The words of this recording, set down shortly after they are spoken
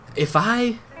If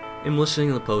I am listening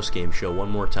to the post-game show one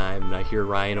more time and I hear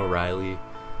Ryan O'Reilly,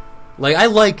 I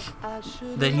like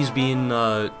that he's being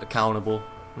accountable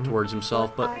towards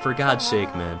himself, but for God's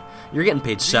sake, man, you're getting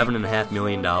paid $7.5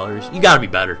 million. You gotta be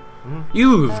better.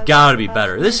 You've gotta be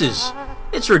better.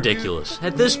 It's ridiculous.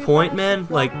 At this point, man,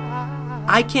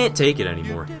 I can't take it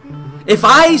anymore. If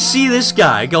I see this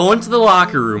guy go into the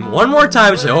locker room one more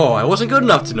time and say, oh, I wasn't good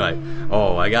enough tonight.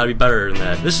 Oh, I gotta be better than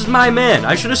that. This is my man.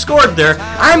 I should have scored there.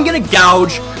 I'm gonna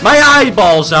gouge my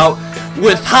eyeballs out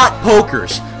with hot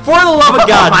pokers. For the love of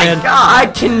God, man, I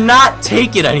cannot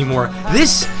take it anymore.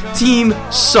 This team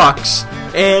sucks,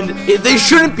 and they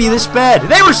shouldn't be this bad.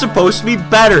 They were supposed to be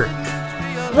better.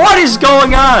 What is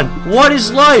going on? What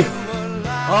is life?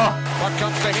 Oh, what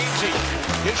comes to Hainsey?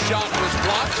 His shot was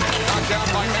blocked, knocked down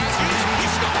by Matthews. He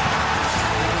scores.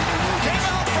 Came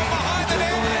out from behind the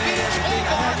net. He is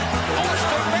Hobart.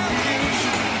 Austin Matthews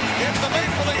gives the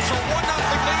Maple Leafs a 1-0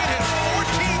 lead. His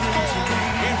 14th goal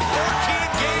in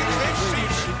 14 games this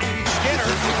season. Skinner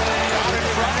out in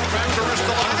front. Back to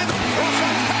Ristolainen.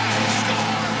 Cross-up pass.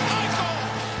 Eichel.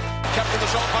 Kept in the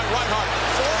zone by Reinhart.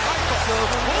 For Eichel.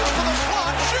 Moves to the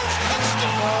slot. Shoots and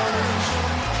scores.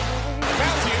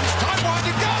 Matthews, time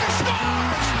winding down, he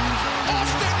scores!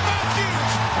 Austin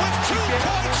Matthews, with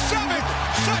 2.7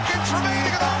 seconds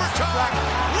remaining in overtime,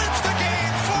 wins the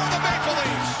game for the Maple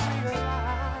Leafs.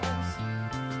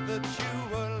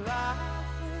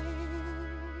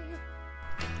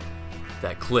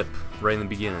 That clip right in the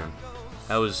beginning,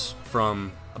 that was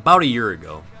from about a year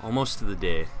ago, almost to the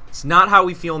day. It's not how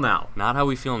we feel now. Not how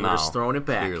we feel now. We're just throwing it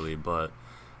back. Clearly, but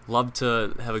love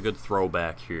to have a good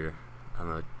throwback here on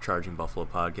the Charging Buffalo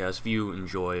podcast. If you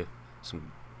enjoy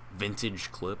some vintage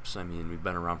clips, I mean, we've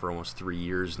been around for almost 3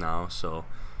 years now, so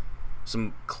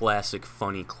some classic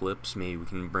funny clips, maybe we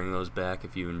can bring those back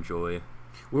if you enjoy.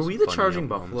 Were we the Charging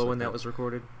Buffalo when that was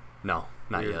recorded? No,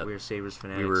 not yet. We were Sabres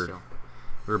fanatics we were, still.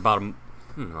 We were about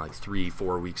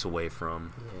 3-4 weeks away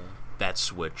from that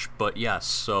switch. But yes,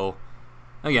 so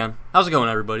again, how's it going,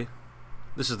 everybody?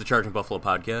 This is the Charging Buffalo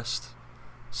podcast,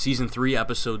 Season 3,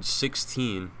 Episode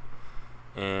 16.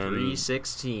 And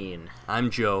 316. I'm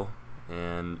Joe,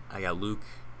 and I got Luke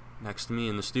next to me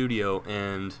in the studio,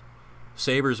 and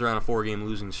Sabres are on a 4-game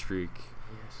losing streak.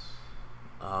 Yes.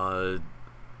 I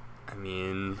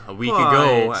mean, a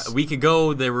week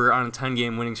ago they were on a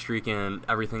 10-game winning streak, and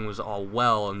everything was all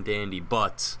well and dandy,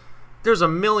 but there's a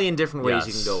million different ways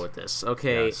you can go with this,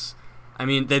 okay? Yes. I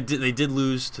mean, they did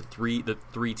lose to the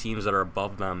three teams that are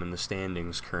above them in the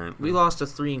standings currently. We lost to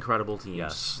 3 incredible teams.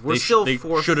 Yes. We're they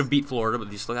fourth. should have beat Florida, but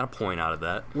they still got a point out of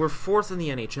that. We're 4th in the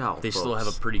NHL, They folks. still have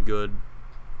a pretty good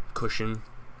cushion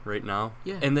right now.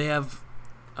 Yeah. And they have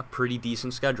a pretty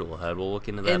decent schedule ahead. We'll look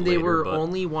into that and later. they were but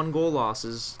only 1-goal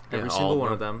losses, every all single of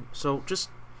one of them. So just,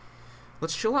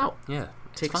 let's chill out. Yeah.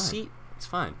 Take a seat. It's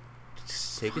fine.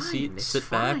 Take a seat, It's sit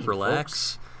fine, back,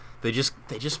 relax. folks. They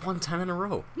just won 10 in a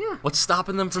row. Yeah. What's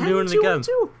stopping them from doing it again?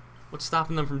 What's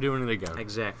stopping them from doing it again?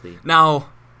 Exactly. Now,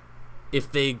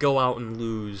 if they go out and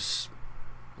lose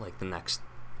the next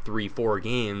 3-4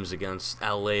 games against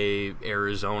LA,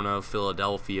 Arizona,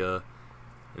 Philadelphia,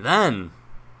 then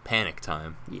panic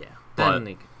time. Yeah. But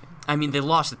I mean, they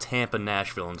lost to Tampa,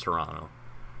 Nashville, and Toronto.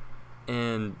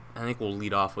 And I think we'll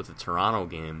lead off with the Toronto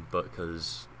game, but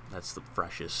because that's the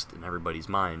freshest in everybody's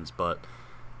minds, but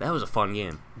that was a fun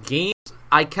game.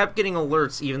 I kept getting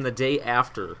alerts even the day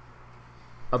after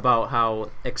about how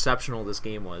exceptional this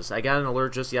game was. I got an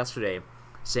alert just yesterday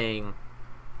saying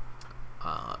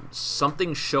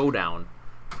something showdown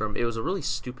from. It was a really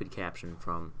stupid caption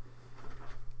from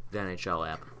the NHL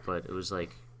app, but it was I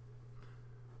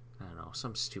don't know,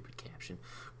 some stupid caption.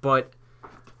 But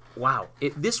wow,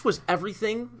 this was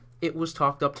everything it was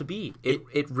talked up to be.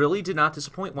 It really did not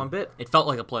disappoint one bit. It felt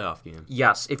like a playoff game.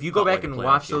 Yes, if you go back and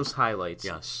watch those highlights,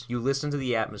 yes, you listen to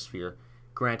the atmosphere.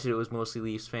 Granted, it was mostly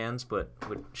Leafs fans, but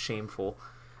shameful.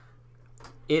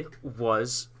 It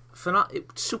was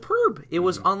superb. It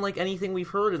was unlike anything we've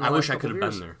heard in the last couple of years. I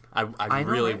wish I could have been there. I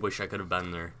really wish I could have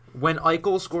been there. When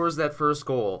Eichel scores that first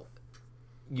goal,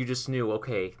 you just knew,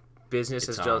 okay, business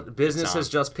has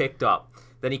just picked up.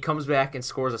 Then he comes back and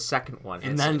scores a second one.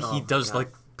 And then he does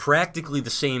practically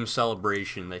the same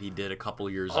celebration that he did a couple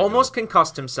years ago. Almost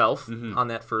concussed himself on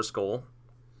that first goal.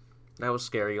 That was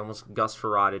scary. Almost Gus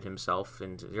Ferrated himself.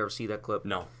 And did you ever see that clip?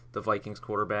 No. The Vikings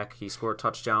quarterback, he scored a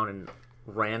touchdown and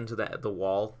ran to the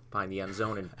wall behind the end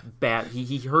zone and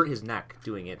he hurt his neck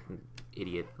doing it.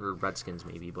 Idiot. Or Redskins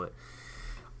maybe, but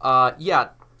yeah.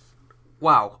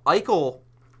 Wow. Eichel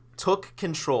took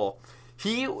control.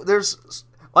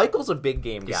 Eichel's a big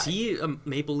game guy. Is he a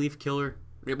Maple Leaf killer?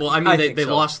 Well, I mean, they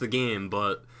lost the game,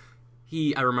 but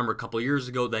I remember a couple of years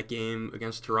ago that game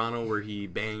against Toronto where he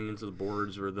banged into the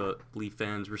boards where the Leaf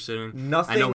fans were sitting.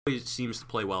 I know he seems to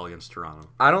play well against Toronto.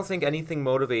 I don't think anything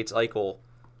motivates Eichel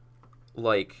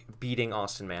like beating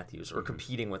Austin Matthews or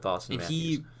competing with Austin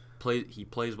Matthews. He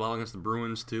plays well against the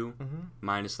Bruins too,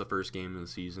 minus the first game of the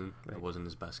season. Right. It wasn't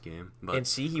his best game. But and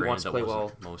see, he wants to play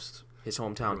well his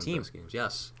hometown team. Games.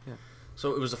 Yes. Yeah.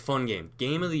 So it was a fun game.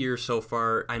 Game of the year so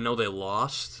far. I know they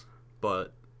lost,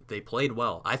 but they played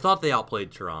well. I thought they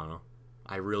outplayed Toronto.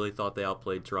 I really thought they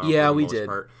outplayed Toronto. Yeah, for the we most did.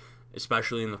 Part,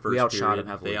 especially in the first we outshot period. Them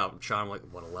heavily. They outshot them like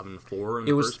 11-4 in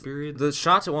the first period. The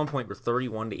shots at one point were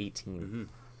 31-18. Mm-hmm.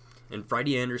 And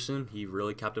Freddie Anderson, he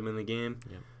really kept him in the game.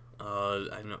 Yeah.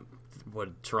 I know.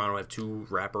 What, Toronto have 2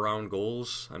 wraparound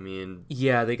goals? I mean,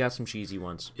 yeah, they got some cheesy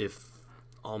ones. If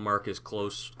Allmark is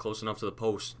close enough to the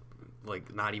post,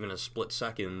 like not even a split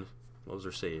second, those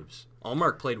are saves.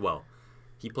 Allmark played well.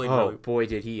 He played well. Oh, boy,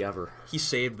 did he ever. He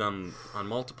saved them on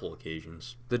multiple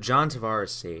occasions. The John Tavares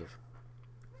save.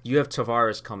 You have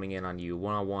Tavares coming in on you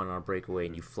one-on-one on a breakaway,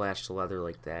 and you flash the leather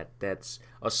like that. That's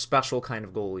a special kind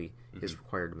of goalie is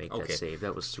required to make that save.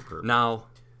 That was superb. Now,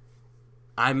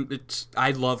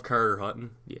 I love Carter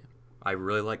Hutton. Yeah. I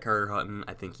really like Carter Hutton.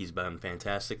 I think he's been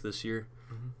fantastic this year.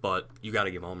 Mm-hmm. But you got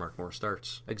to give Allmark more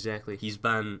starts. Exactly. He's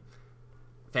been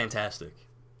fantastic.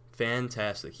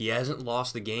 Fantastic. He hasn't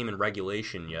lost a game in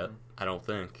regulation yet, I don't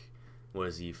think. What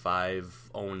is he,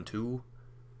 5-0-2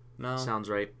 now? Sounds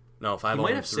right. No, 5-0-3. He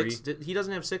might have 6. He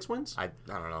doesn't have 6 wins? I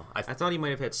don't know. I thought he might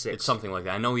have had 6. It's something like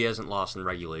that. I know he hasn't lost in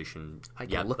regulation I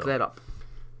can yet, look though. that up.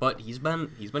 But he's been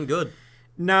good.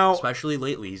 Now, especially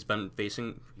lately.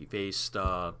 He faced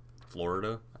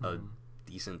Florida, a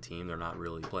decent team. They're not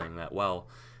really playing that well.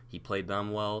 He played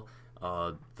them well.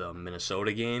 The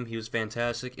Minnesota game, he was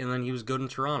fantastic, and then he was good in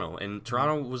Toronto. And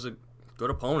Toronto was a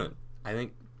good opponent. I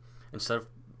think instead of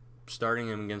starting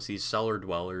him against these cellar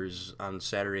dwellers on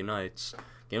Saturday nights,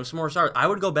 give him some more starts. I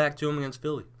would go back to him against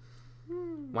Philly.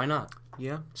 Why not?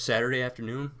 Yeah. Saturday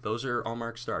afternoon, those are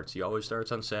Allmark starts. He always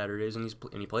starts on Saturdays, and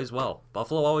he plays well.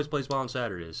 Buffalo always plays well on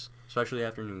Saturdays, especially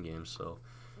afternoon games. So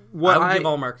I would give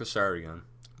Allmark the start again.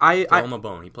 Throw him a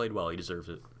bone. He played well. He deserves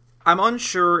it. I'm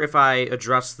unsure if I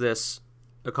addressed this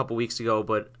a couple weeks ago,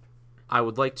 but I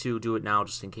would like to do it now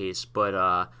just in case. But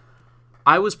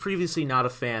I was previously not a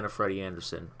fan of Freddie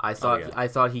Anderson. I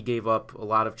thought he gave up a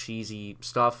lot of cheesy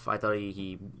stuff. I thought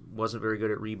he wasn't very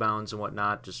good at rebounds and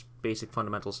whatnot, just basic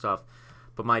fundamental stuff.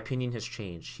 But my opinion has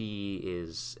changed. He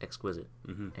is exquisite,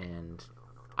 and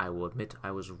I will admit I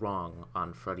was wrong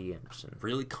on Freddie Anderson.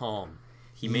 Really calm.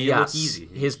 He made it look easy.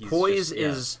 His poise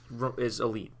is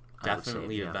elite.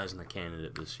 Definitely a Vezina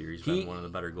candidate this year. He's been one of the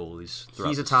better goalies.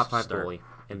 He's a top 5 goalie,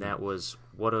 and that was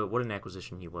what an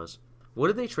acquisition he was. What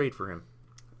did they trade for him?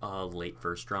 Late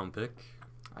first round pick,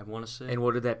 I want to say. And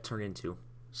what did that turn into?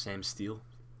 Sam Steele.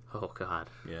 Oh God.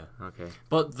 Yeah. Okay.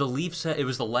 But the Leafs it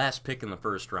was the last pick in the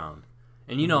first round,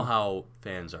 and you know how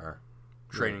fans are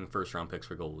trading first round picks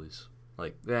for goalies.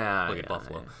 Like look at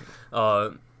Buffalo. Yeah.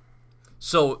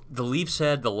 So the Leafs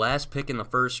had the last pick in the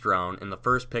first round and the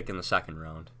first pick in the second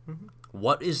round. Mm-hmm.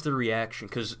 What is the reaction?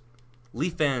 Because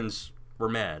Leaf fans were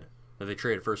mad that they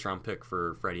traded a first round pick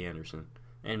for Freddie Anderson,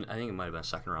 and I think it might have been a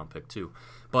second round pick too.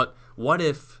 But what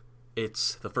if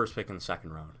it's the first pick in the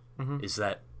second round? Mm-hmm. Is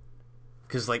that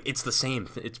because like it's the same?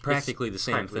 It's practically the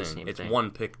same thing. It's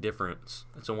 1 pick difference.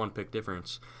 It's a 1 pick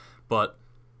difference. But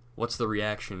what's the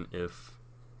reaction if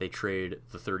they trade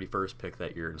the 31st pick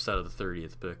that year instead of the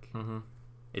 30th pick? Mm-hmm.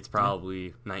 It's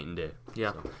probably night and day.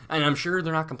 Yeah. So, and I'm sure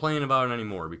they're not complaining about it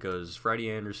anymore because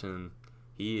Freddie Anderson,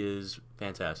 he is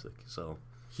fantastic. So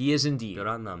he is indeed. Good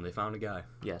on them. They found a guy.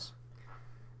 Yes.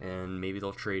 And maybe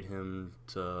they'll trade him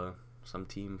to some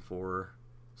team for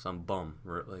some bum,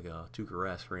 like Tuukka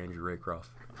Rask for Andrew Raycroft.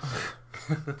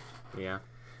 Yeah.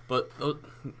 But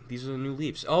these are the new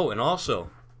Leafs. Oh, and also,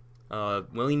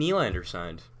 Willie Nylander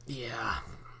signed. Yeah.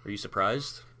 Are you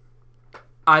surprised?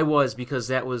 I was, because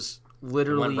that was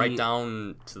literally... It went right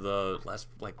down to the last,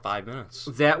 5 minutes.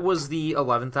 That was the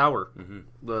 11th hour. Mm-hmm.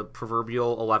 The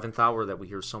proverbial 11th hour that we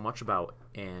hear so much about.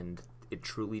 And it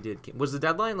truly did. Was the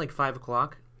deadline 5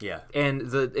 o'clock? Yeah. And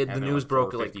the news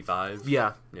broke at 55.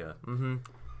 Yeah. Yeah. Mm-hmm.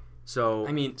 So...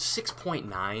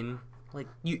 6.9...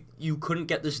 you couldn't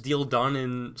get this deal done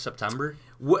in September?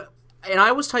 What? And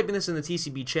I was typing this in the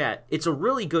TCB chat. It's a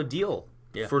really good deal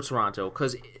for Toronto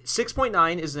because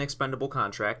 6.9 is an expendable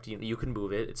contract. You can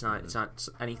move it. It's not. It's not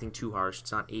anything too harsh.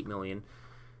 It's not $8 million.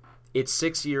 It's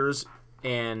 6 years,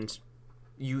 and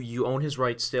you own his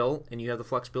rights still, and you have the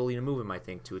flexibility to move him. I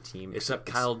think to a team. Except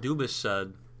Kyle Dubas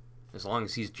said, as long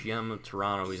as he's GM of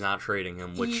Toronto, he's not trading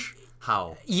him. Which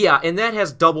How? Yeah, and that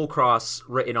has double cross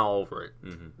written all over it.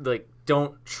 Mm-hmm. Like,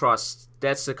 don't trust.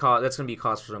 That's going to be a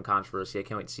cause for some controversy. I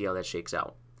can't wait to see how that shakes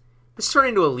out. This turned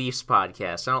into a Leafs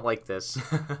podcast. I don't like this.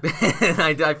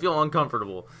 I feel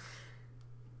uncomfortable.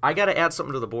 I got to add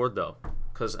something to the board though,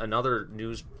 because another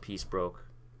news piece broke.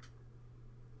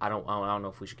 I don't know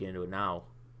if we should get into it now.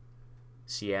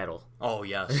 Seattle. Oh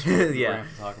yes, Yeah. We're gonna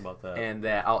have to talk about that. And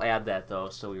I'll add that though,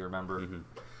 so we remember. Mm-hmm.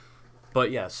 But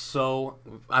yes, so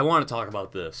I want to talk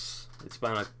about this. It's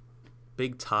been a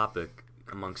big topic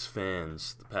amongst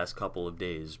fans the past couple of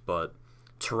days, but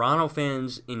Toronto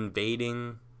fans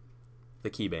invading the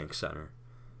KeyBank Center.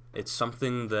 It's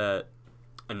something that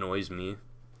annoys me.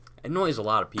 It annoys a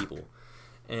lot of people.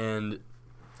 And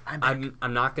I'm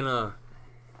not going to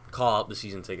call out the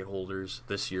season ticket holders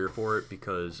this year for it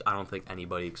because I don't think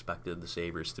anybody expected the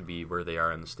Sabres to be where they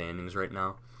are in the standings right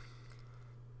now.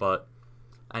 But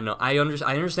I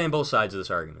understand both sides of this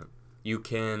argument. You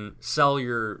can sell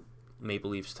your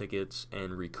Maple Leafs tickets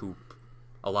and recoup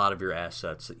a lot of your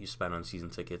assets that you spent on season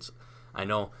tickets. I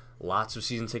know lots of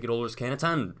season ticket holders can't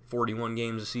attend 41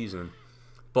 games a season,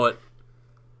 but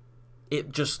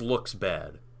it just looks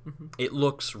bad. Mm-hmm. It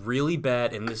looks really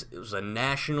bad, and it was a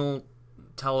national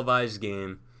televised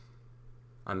game.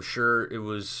 I'm sure it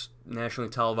was nationally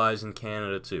televised in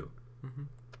Canada too. Mm-hmm.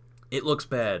 It looks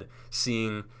bad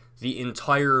seeing the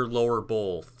entire lower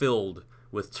bowl filled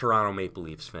with Toronto Maple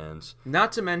Leafs fans.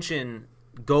 Not to mention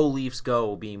Go Leafs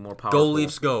Go being more powerful. Go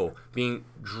Leafs Go being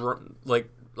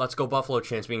Let's Go Buffalo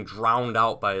chants being drowned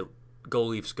out by Go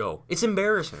Leafs Go. It's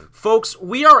embarrassing. Folks,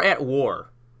 we are at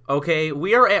war, okay?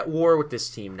 We are at war with this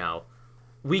team now.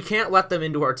 We can't let them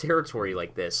into our territory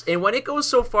like this. And when it goes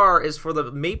so far as for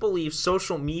the Maple Leafs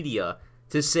social media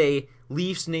to say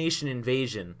Leafs Nation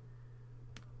invasion,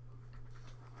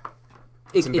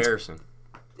 it's embarrassing.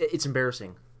 It's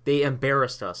embarrassing. They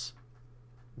embarrassed us.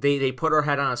 They put our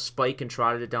head on a spike and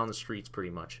trotted it down the streets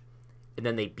pretty much. And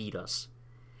then they beat us.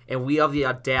 And we have the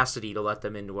audacity to let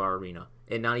them into our arena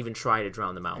and not even try to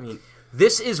drown them out. I mean,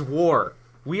 this is war.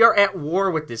 We are at war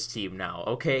with this team now,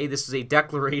 okay? This is a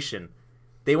declaration.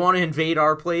 They want to invade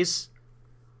our place?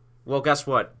 Well, guess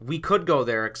what? We could go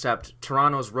there, except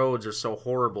Toronto's roads are so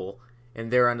horrible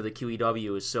and their end of the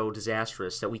QEW is so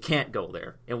disastrous that we can't go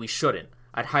there, and we shouldn't.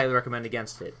 I'd highly recommend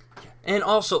against it. And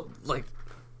also,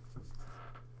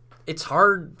 it's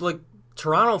hard,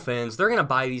 Toronto fans, they're going to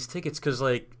buy these tickets because,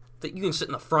 you can sit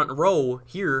in the front row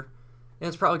here, and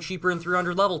it's probably cheaper than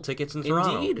 300 level tickets in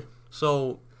Toronto. Indeed.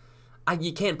 So,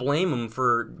 you can't blame them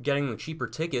for getting the cheaper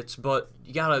tickets, but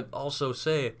you got to also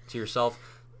say to yourself,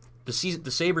 the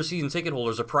Sabres season ticket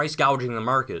holders are price gouging the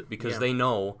market because they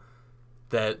know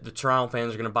that the Toronto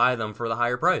fans are going to buy them for the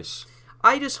higher price.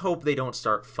 I just hope they don't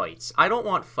start fights. I don't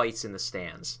want fights in the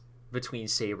stands between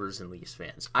Sabres and Leafs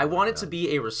fans. I want it to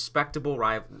be a respectable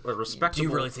rival. Do you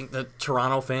really think that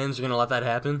Toronto fans are going to let that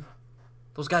happen?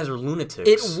 Those guys are lunatics.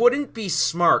 It wouldn't be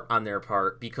smart on their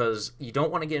part because you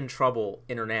don't want to get in trouble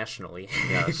internationally.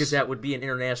 Yes. Because that would be an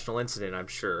international incident, I'm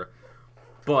sure.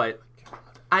 But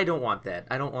I don't want that.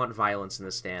 I don't want violence in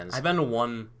the stands. I've been to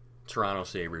one Toronto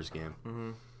Sabres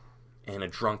game, and a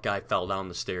drunk guy fell down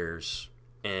the stairs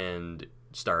and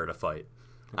started a fight.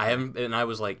 I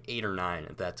was like 8 or 9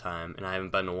 at that time, and I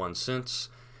haven't been to one since.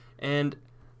 And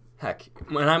heck,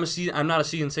 when I'm not a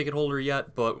season ticket holder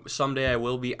yet, but someday I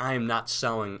will be. I am not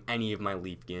selling any of my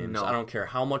Leaf games. No. I don't care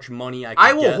how much money I can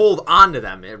I will get. hold on to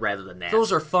them rather than that.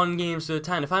 Those are fun games to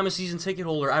attend. If I'm a season ticket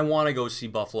holder, I want to go see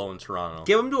Buffalo and Toronto.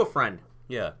 Give them to a friend.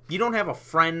 Yeah. You don't have a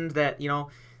friend that,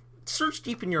 search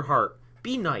deep in your heart.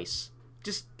 Be nice.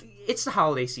 It's the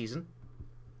holiday season.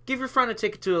 Give your friend a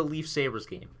ticket to a Leaf Sabres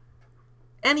game.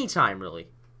 Anytime, really.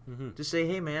 Mm-hmm. Just say,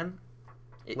 hey, man.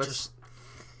 It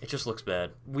just looks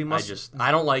bad.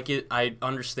 I don't like it. I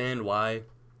understand why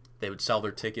they would sell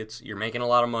their tickets. You're making a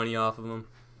lot of money off of them.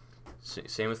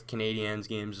 Same with Canadiens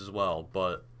games as well,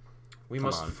 but we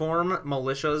must form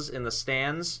militias in the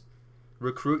stands,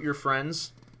 recruit your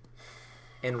friends,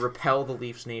 and repel the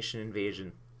Leafs Nation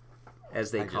invasion, as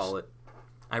they call it.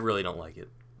 I really don't like it.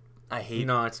 I hate.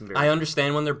 No, it's embarrassing. I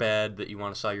understand when they're bad that you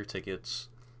want to sell your tickets,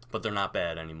 but they're not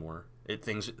bad anymore.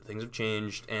 Things have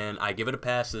changed, and I give it a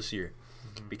pass this year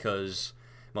because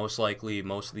most likely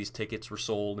most of these tickets were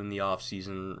sold in the off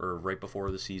season or right before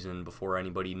the season, before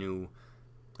anybody knew.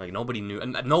 Nobody knew,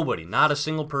 and not a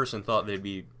single person thought they'd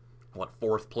be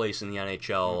 4th place in the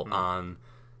NHL on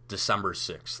December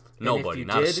 6th. Nobody,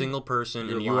 not a single person,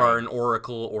 and you are an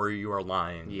oracle or you are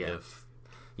lying if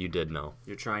you did know.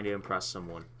 You're trying to impress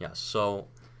someone. Yes, so,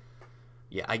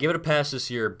 I give it a pass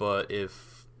this year, but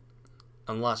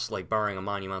unless, barring a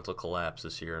monumental collapse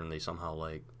this year and they somehow,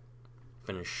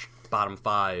 finish bottom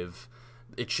 5,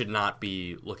 it should not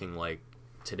be looking like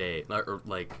today or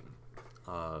like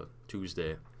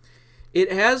Tuesday.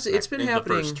 It's been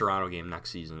happening. The first Toronto game next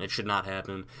season. It should not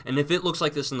happen. And if it looks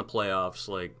like this in the playoffs,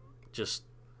 like, it just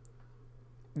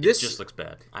looks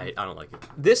bad. I don't like it.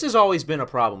 This has always been a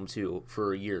problem, too,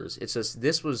 for years. It's just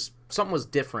something was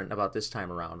different about this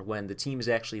time around when the team is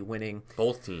actually winning.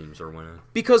 Both teams are winning.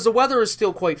 Because the weather is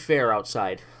still quite fair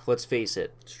outside, let's face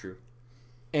it. It's true.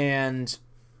 And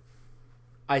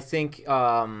I think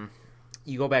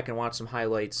you go back and watch some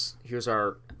highlights. Here's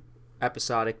our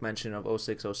episodic mention of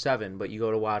 06-07, but you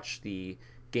go to watch the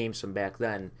games from back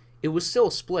then. It was still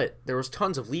split. There was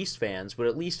tons of Leafs fans, but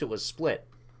at least it was split.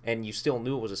 And you still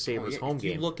knew it was a Sabres home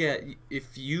game.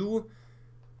 If you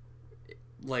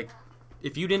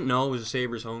didn't know it was a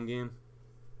Sabres home game,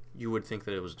 you would think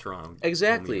that it was a Toronto.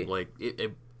 Exactly. Home game.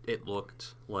 Like it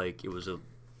looked like it was a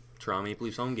Toronto Maple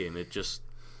Leafs home game. It just,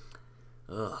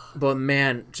 but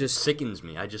man, just sickens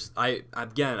me.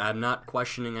 I'm not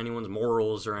questioning anyone's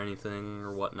morals or anything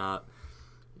or whatnot.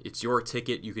 It's your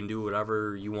ticket. You can do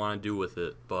whatever you want to do with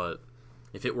it, but.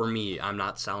 If it were me, I'm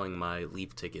not selling my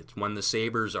Leaf tickets. When the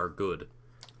Sabres are good,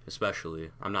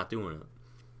 especially, I'm not doing it.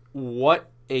 What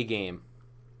a game.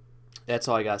 That's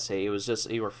all I got to say. It was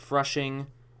just a refreshing.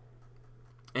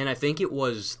 And I think it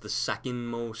was the second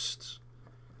most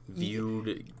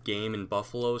viewed game in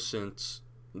Buffalo since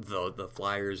the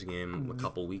Flyers game a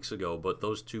couple weeks ago. But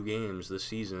those two games this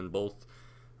season, both,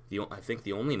 I think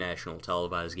the only national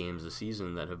televised games this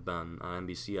season that have been on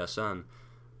NBCSN,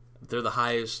 they're the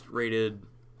highest rated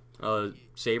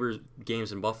Sabres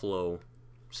games in Buffalo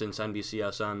since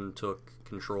NBCSN took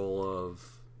control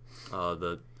of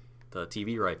the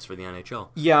TV rights for the NHL.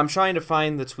 Yeah, I'm trying to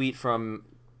find the tweet from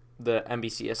the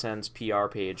NBCSN's PR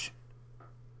page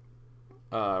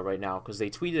right now because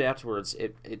they tweeted afterwards.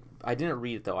 I didn't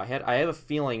read it though. I have a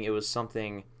feeling it was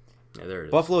something. Yeah, there it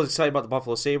is. Buffalo is excited about the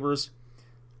Buffalo Sabres.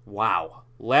 Wow.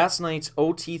 Last night's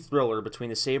OT thriller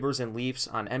between the Sabres and Leafs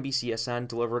on NBCSN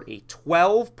delivered a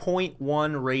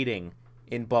 12.1 rating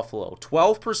in Buffalo.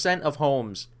 12% of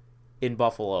homes in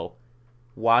Buffalo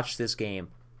watched this game.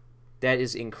 That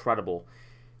is incredible.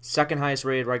 Second highest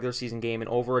rated regular season game in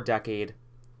over a decade.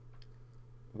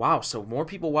 Wow, so more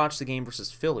people watched the game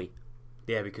versus Philly.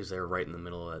 Yeah, because they were right in the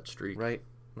middle of that streak. Right.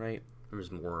 There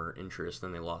was more interest,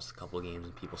 then they lost a couple of games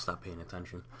and people stopped paying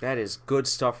attention. That is good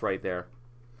stuff right there.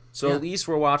 So yeah. At least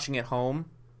we're watching at home.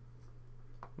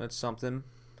 That's something.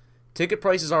 Ticket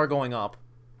prices are going up.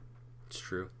 It's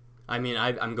true. I mean,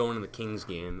 I'm going to the Kings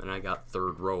game, and I got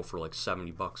third row for like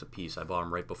 $70 a piece. I bought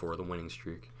them right before the winning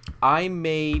streak. I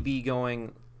may be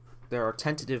going... There are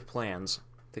tentative plans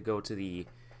to go to the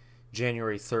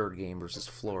January 3rd game versus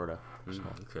Florida. So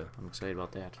Okay. I'm excited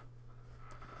about that.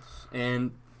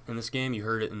 And in this game, you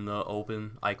heard it in the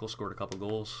open, Eichel scored a couple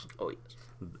goals. Oh, yes.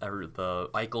 The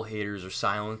Eichel haters are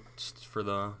silenced for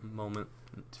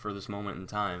this moment in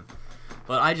time.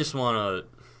 But I just want to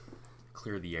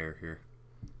clear the air here.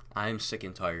 I'm sick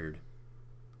and tired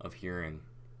of hearing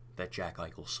that Jack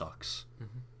Eichel sucks.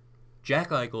 Mm-hmm. Jack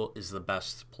Eichel is the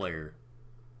best player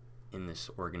in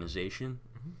this organization.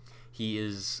 Mm-hmm. He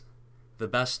is the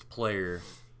best player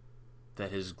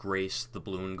that has graced the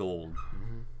blue and gold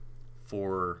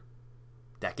for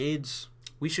decades.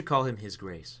 We should call him His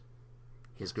Grace.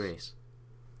 His Grace.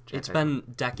 It's been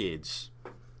decades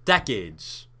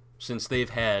since they've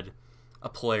had a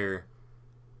player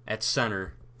at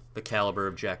center the caliber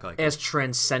of Jack Eichel. As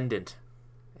transcendent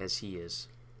as he is.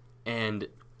 And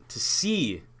to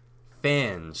see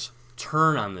fans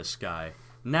turn on this guy,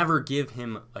 never give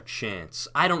him a chance.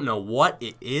 I don't know what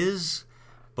it is,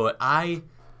 but I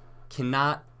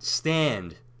cannot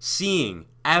stand seeing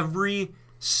every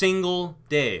single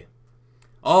day,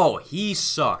 oh, he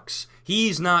sucks.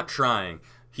 He's not trying.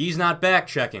 He's not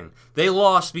back-checking. They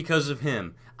lost because of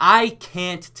him. I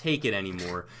can't take it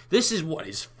anymore. This is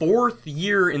his 4th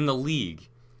year in the league.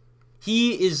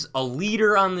 He is a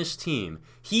leader on this team.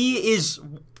 He is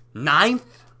 9th,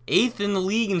 8th in the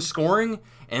league in scoring,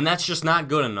 and that's just not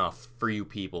good enough for you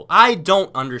people. I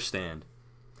don't understand.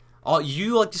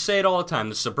 You like to say it all the time,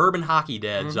 the suburban hockey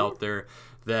dads out there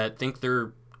that think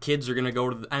their kids are going to go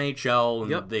to the NHL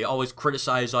and they always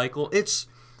criticize Eichel. It's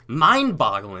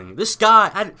mind-boggling. This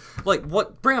guy,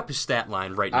 bring up his stat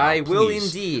line right now, I will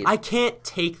please. indeed. I can't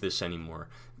take this anymore.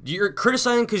 You're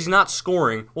criticizing because he's not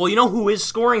scoring. Well, you know who is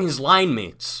scoring? His line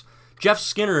mates. Jeff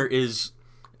Skinner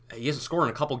he hasn't scored in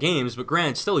a couple games, but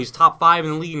granted, still, he's top 5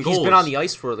 in the league in goals. He's been on the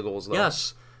ice for the goals, though.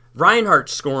 Yes.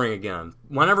 Reinhardt's scoring again.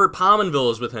 Whenever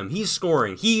Pominville is with him, he's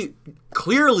scoring. He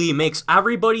clearly makes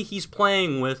everybody he's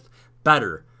playing with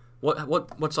better.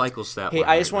 What's Eichel's stat? Hey, line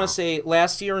I just right want now? to say,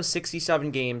 last year in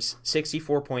 67 games,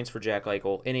 64 points for Jack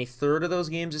Eichel. In a third of those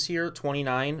games this year,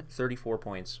 29, 34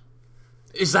 points.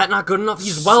 Is that not good enough?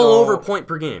 He's well So- over a point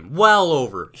per game. Well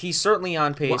over. He's certainly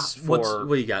on pace for...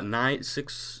 What you got? 9,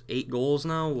 6, 8 goals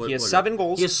now? He has 7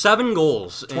 goals. He has 7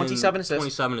 goals. 27 and assists.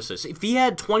 27 assists. If he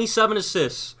had 27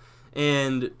 assists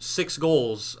and 6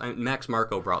 goals, Max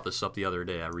Marco brought this up the other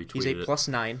day. I retweeted He's a it.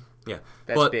 +9. Yeah,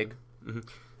 That's big.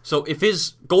 So if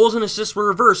his goals and assists were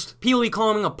reversed, people would be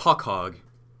calling him a puck hog,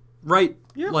 right?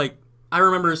 Yeah. Like I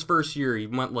remember his first year, he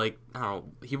went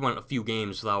he went a few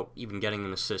games without even getting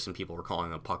an assist, and people were calling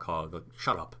him a puck hog. Like,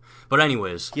 shut up. But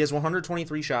anyways, He has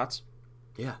 123 shots.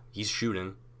 yeah, he's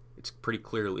shooting. It's pretty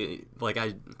clearly like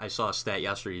I saw a stat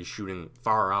yesterday. He's shooting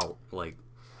far out. Like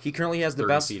He currently has the 30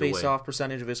 best feet away. face-off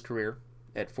percentage of his career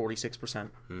at 46%.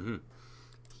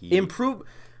 he,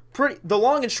 The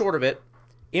long and short of it,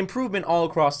 improvement all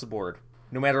across the board.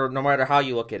 No matter how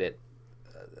you look at it.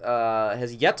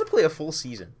 Has yet to play a full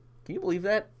season. Can you believe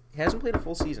that? He hasn't played a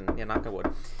full season. Yeah, knock on wood.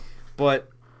 But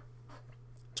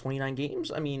 29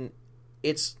 games. I mean,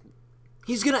 it's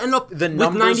he's gonna end up The with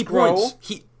numbers 90 grow. points.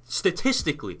 He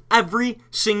statistically every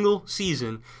single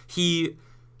season he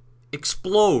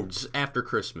explodes after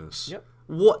Christmas. Yep.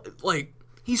 What like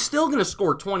he's still gonna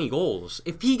score 20 goals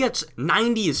if he gets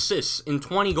 90 assists and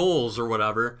 20 goals or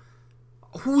whatever.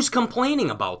 Who's complaining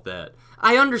about that?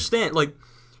 I understand. Like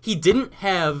he didn't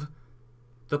have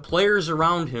the players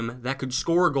around him that could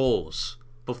score goals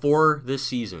before this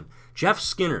season. Jeff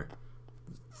Skinner,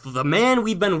 the man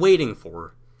we've been waiting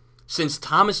for since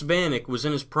Thomas Vanek was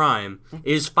in his prime,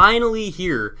 is finally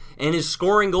here and is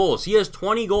scoring goals. He has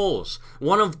 20 goals,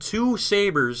 one of 2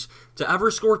 Sabres to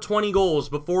ever score 20 goals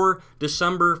before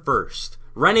December 1st.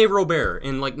 Rene Robert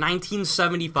in like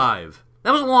 1975.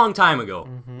 That was a long time ago.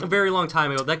 A very long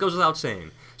time ago. That goes without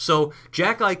saying. So,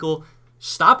 Jack Eichel,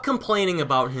 stop complaining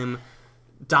about him.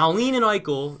 Dahlin and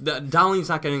Eichel, Dahlin's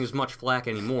not getting as much flack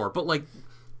anymore, but like,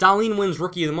 Dahlin wins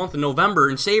Rookie of the Month in November,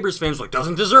 and Sabres fans are like,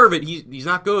 doesn't deserve it. He's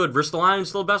not good. Ristolainen's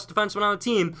still the best defenseman on the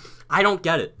team. I don't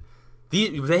get it.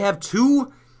 They have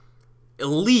 2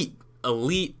 elite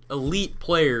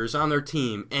players on their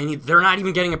team, and they're not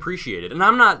even getting appreciated. And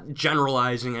I'm not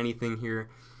generalizing anything here.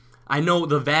 I know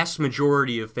the vast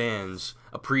majority of fans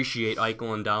appreciate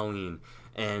Eichel and Dahlin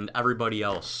and everybody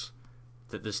else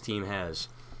that this team has.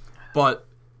 But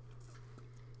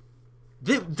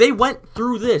they went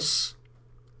through this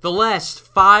the last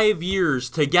 5 years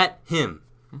to get him.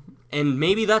 And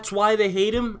maybe that's why they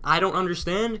hate him. I don't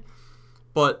understand.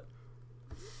 But,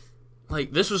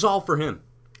 like, this was all for him.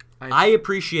 I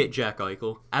appreciate Jack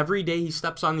Eichel. Every day he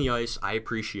steps on the ice, I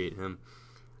appreciate him.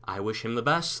 I wish him the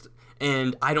best.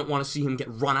 And I don't want to see him get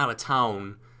run out of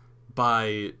town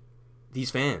by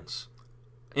these fans.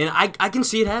 And I can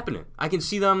see it happening. I can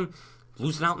see them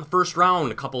losing out in the first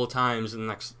round a couple of times in the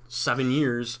next 7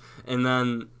 years, and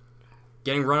then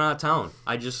getting run out of town.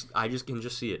 I just can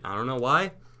just see it. I don't know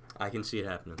why. I can see it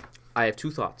happening. I have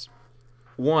 2 thoughts.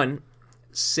 1,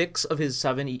 6 of his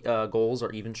 7 goals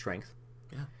are even strength.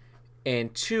 Yeah.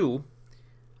 And 2,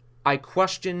 I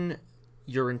question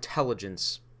your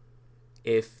intelligence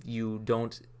if you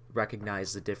don't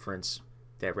recognize the difference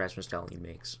that Rasmus Dahlin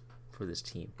makes for this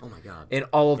team. Oh my God. And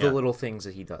all of the Yeah. little things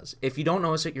that he does. If you don't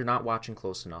notice it, you're not watching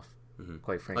close enough,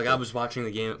 quite frankly. Like, I was watching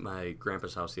the game at my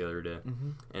grandpa's house the other day,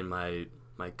 and my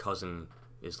cousin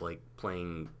is, like,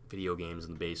 playing video games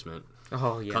in the basement.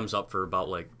 Oh, yeah. Comes up for about,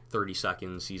 like, 30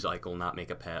 seconds, sees Eichel not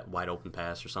make a wide open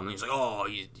pass or something. He's like, oh,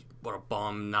 what a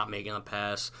bum, not making a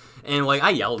pass. And, like, I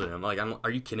yelled at him. Like,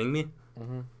 are you kidding me?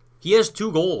 He has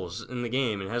 2 goals in the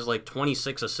game and has, like,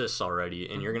 26 assists already,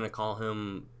 and you're going to call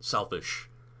him selfish.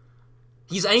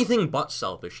 He's anything but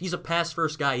selfish. He's a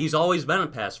pass-first guy. He's always been a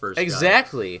pass-first guy.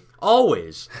 Exactly.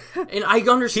 Always. And I He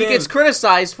understand. gets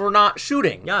criticized for not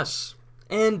shooting. Yes.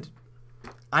 And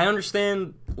I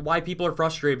understand why people are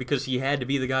frustrated because he had to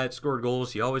be the guy that scored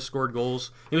goals. He always scored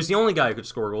goals. He was the only guy who could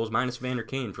score goals, minus Vander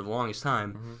Kane for the longest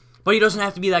time. But he doesn't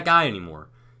have to be that guy anymore.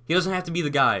 He doesn't have to be the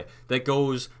guy that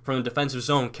goes from the defensive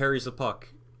zone, carries the puck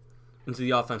into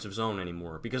the offensive zone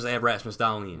anymore because they have Rasmus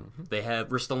Dahlin. They have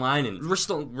Ristolainen.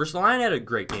 Ristolainen had a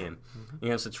great game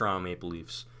against the Toronto Maple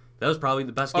Leafs. That was probably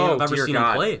the best game I've ever dear seen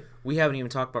God. him play. We haven't even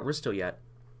talked about Risto yet.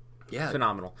 Yeah,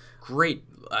 Phenomenal. great.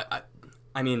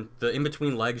 I mean, the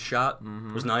in-between legs shot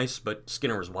was nice, but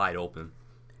Skinner was wide open.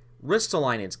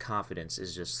 Ristolainen's confidence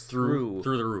is just through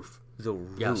the roof. the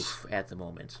roof Yes. at the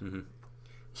moment.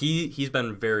 He's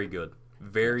been very good.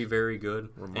 Very, very good.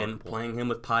 And playing him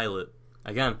with Pilot.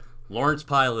 Again, Lawrence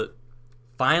Pilot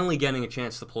finally getting a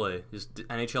chance to play. His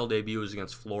NHL debut was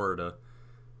against Florida.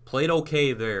 Played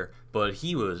okay there, but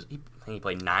he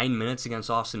played 9 minutes against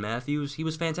Austin Matthews. He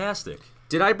was fantastic.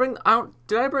 Did I bring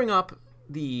up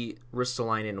the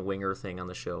Ristolainen winger thing on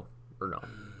the show or no?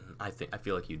 I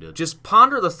feel like you did. Just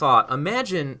ponder the thought.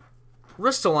 Imagine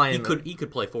Ristolainen. He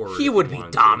could play forward. He would be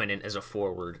dominant as a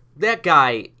forward. That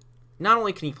guy, not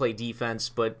only can he play defense,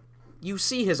 but you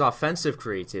see his offensive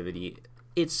creativity.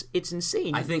 It's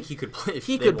insane. I think he could play.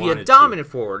 He could be a dominant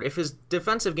forward if his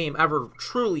defensive game ever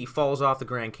truly falls off the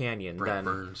Grand Canyon.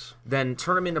 Then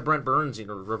turn him into Brent Burns,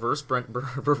 reverse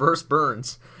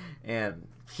Burns, and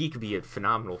he could be a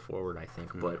phenomenal forward. I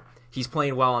think, but he's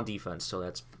playing well on defense, so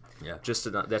that's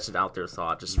that's an out there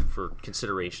thought, just for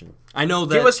consideration. I know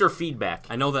that. Give us your feedback.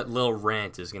 I know that little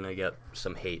rant is gonna get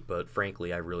some hate, but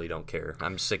frankly, I really don't care.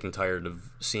 I'm sick and tired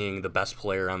of seeing the best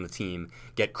player on the team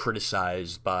get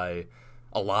criticized by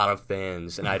a lot of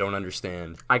fans, and I don't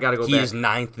understand. I gotta go back. He is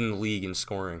 9th in the league in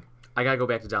scoring. I gotta go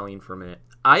back to Dahlin for a minute.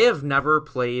 I have never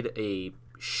played a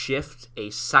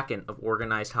second of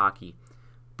organized hockey,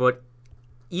 but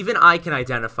even I can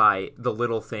identify the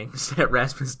little things that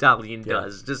Rasmus Dahlin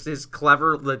does. Just his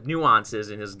the nuances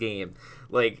in his game.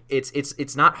 Like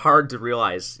it's not hard to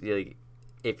realize. Like,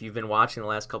 if you've been watching the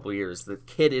last couple of years, the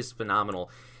kid is phenomenal.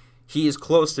 He is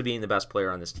close to being the best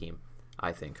player on this team,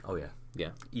 I think. Oh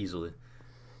yeah, easily.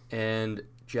 And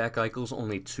Jack Eichel's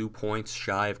only 2 points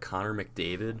shy of Connor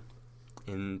McDavid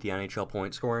in the NHL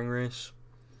point scoring race.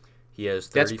 He has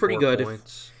 34 That's pretty good.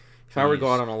 points. If I were to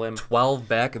go out on a limb. 12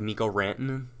 back of Mikko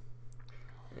Rantanen.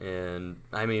 And,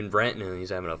 I mean, Rantanen,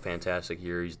 he's having a fantastic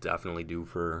year. He's definitely due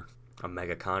for a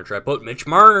mega contract. But Mitch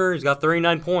Marner, he's got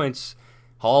 39 points.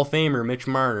 Hall of Famer Mitch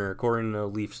Marner, according to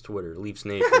Leafs Twitter, Leafs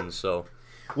Nation. So,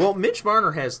 well, Mitch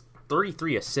Marner has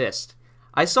 33 assists.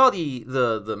 I saw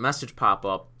the message pop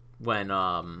up when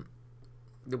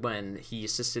he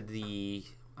assisted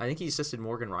I think he assisted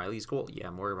Morgan Riley's goal.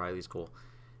 Yeah, Morgan Riley's goal,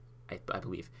 I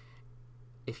believe,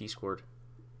 if he scored,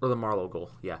 or the Marlowe goal.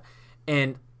 Yeah,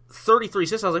 and 33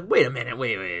 assists. I was like, wait a minute,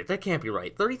 wait, that can't be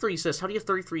right. 33 assists. How do you have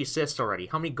 33 assists already?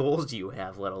 How many goals do you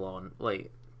have? Let alone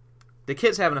like the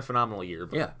kid's having a phenomenal year.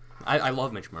 But. Yeah, I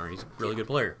love Mitch Marner. He's a really good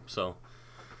player. So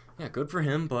yeah, good for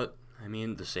him. But I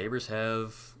mean, the Sabres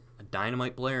have a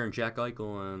dynamite player in Jack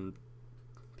Eichel, and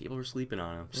people are sleeping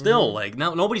on him. Still, like,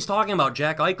 now nobody's talking about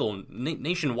Jack Eichel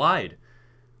nationwide.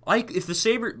 When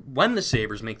the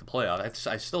Sabres make the playoffs,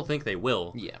 I still think they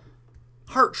will. Yeah.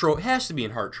 Hart Trophy has to be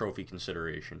in Hart Trophy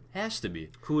consideration. Has to be.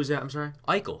 Who is that? I'm sorry.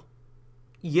 Eichel.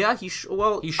 Yeah, he should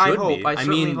be. I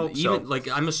certainly hope so. Like,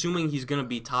 I'm assuming he's going to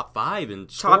be top 5 in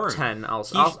scoring. Top 10.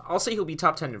 I'll say he'll be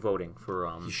top 10 in voting for.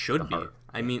 He should be. Hart.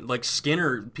 I mean, like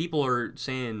Skinner. People are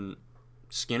saying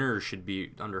Skinner should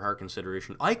be under Hart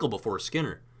consideration. Eichel before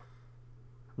Skinner.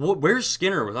 Where's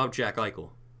Skinner without Jack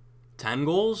Eichel? 10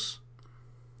 goals?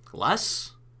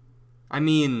 Less? I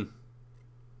mean,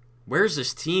 where's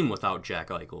this team without Jack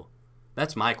Eichel?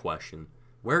 That's my question.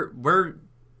 Where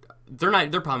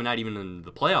they're probably not even in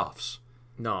the playoffs.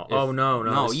 No.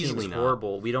 No, this easily team is not.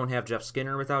 Horrible. We don't have Jeff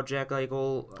Skinner without Jack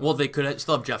Eichel. Well, they could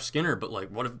still have Jeff Skinner, but like,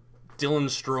 what if Dylan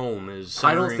Strome is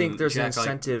I don't think there's an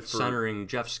incentive for centering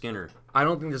Jeff Skinner. I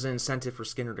don't think there's an incentive for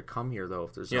Skinner to come here though.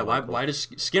 If there's why does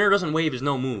Skinner doesn't waive his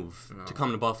no move to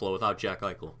come to Buffalo without Jack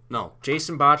Eichel? No.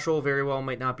 Jason Botterill very well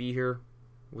might not be here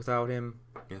without him.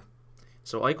 Yeah.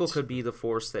 So Eichel could be the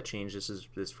force that changes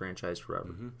this franchise forever.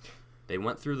 Mm-hmm. They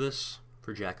went through this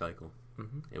for Jack Eichel.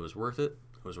 Mm-hmm. It was worth it.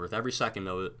 It was worth every second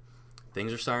of it.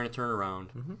 Things are starting to turn around.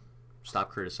 Mm-hmm.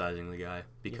 Stop criticizing the guy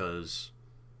because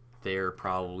they're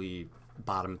probably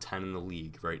bottom 10 in the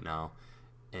league right now.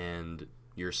 And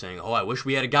you're saying, oh, I wish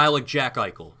we had a guy like Jack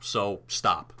Eichel. So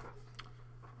stop.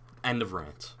 End of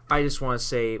rant. I just want to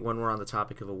say, when we're on the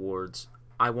topic of awards,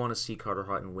 I want to see Carter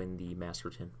Hutton win the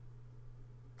Masterton.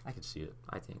 I can see it.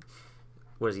 I think.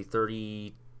 What is he,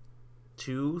 30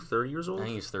 years old? I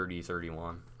think he's 30,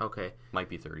 31. Okay. Might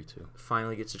be 32.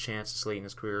 Finally gets a chance to late in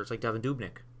his career. It's like Devin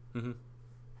Dubnyk. Mm-hmm.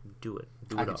 Do it.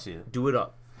 I can see it. Do it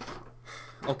up.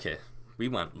 Okay. We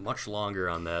went much longer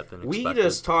on that than expected. We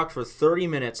just talked for 30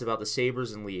 minutes about the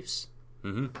Sabres and Leafs.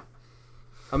 Mm-hmm.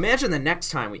 Imagine the next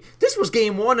time This was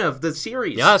game 1 of the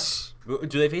series. Yes. Do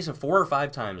they face him 4 or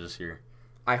 5 times this year?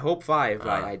 I hope 5.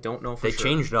 I don't know for sure. They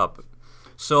changed up.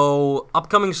 So,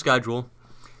 upcoming schedule.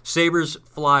 Sabres,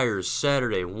 Flyers,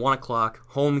 Saturday, 1 o'clock,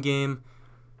 home game.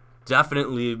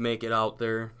 Definitely make it out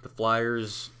there. The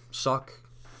Flyers suck.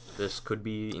 This could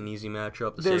be an easy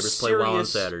matchup. The Sabres play well on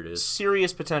Saturdays.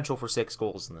 Serious potential for 6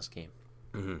 goals in this game.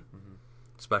 Mm-hmm. Mm-hmm.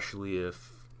 Especially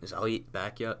if... Is Elliott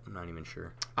back yet? I'm not even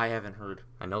sure. I haven't heard.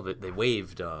 I know that they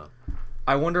waived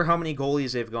I wonder how many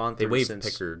goalies they've gone They through waived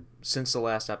Pickard. since the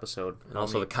last episode. And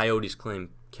also the Coyotes claim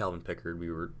Calvin Pickard.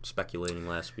 We were speculating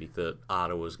last week that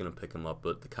Ottawa was going to pick him up,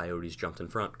 but the Coyotes jumped in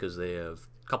front because they have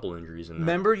a couple injuries in there.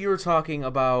 Remember you were talking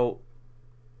about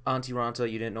Antti Ranta,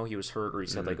 you didn't know he was hurt, or he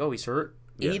said, oh, he's hurt?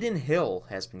 Yeah. Aiden Hill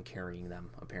has been carrying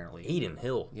them, apparently. Aiden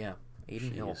Hill. Yeah,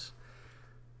 Aiden Hill.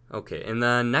 Okay, and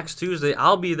then next Tuesday,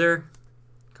 I'll be there.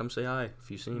 Come say hi if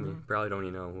you see me. Probably don't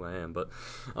even know who I am,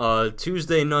 but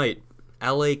Tuesday night,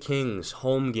 LA Kings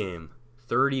home game,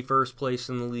 31st place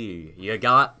in the league. You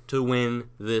got to win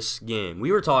this game.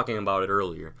 We were talking about it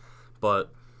earlier,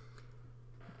 but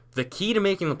the key to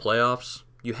making the playoffs,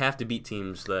 you have to beat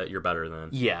teams that you're better than.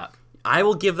 Yeah. I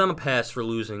will give them a pass for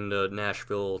losing to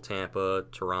Nashville, Tampa,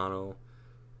 Toronto.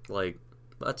 Like,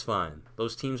 that's fine.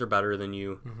 Those teams are better than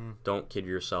you. Don't kid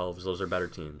yourselves. Those are better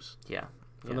teams. Yeah.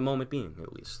 For the moment being,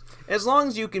 at least. As long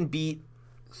as you can beat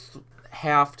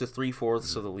half to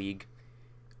 3/4 of the league,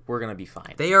 we're going to be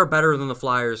fine. They are better than the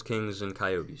Flyers, Kings, and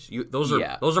Coyotes. Those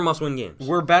are must-win games.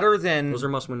 We're better than Those are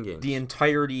must-win games. the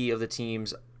entirety of the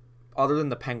teams other than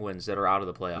the Penguins that are out of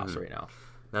the playoffs right now.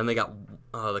 Then they got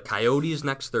the Coyotes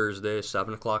next Thursday,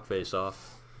 7 o'clock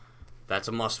face-off. That's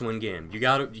a must-win game. You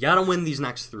gotta win these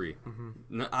next three.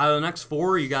 Out of the next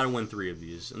four, you gotta win 3 of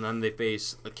these, and then they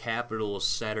face the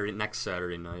Capitals next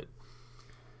Saturday night.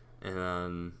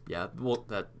 And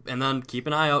and then keep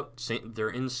an eye out. They're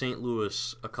in St.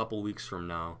 Louis a couple weeks from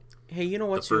now. Hey, you know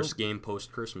what? The first game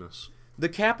post-Christmas. The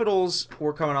Capitals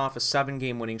were coming off a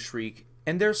 7-game winning streak,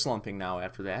 and they're slumping now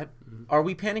after that. Are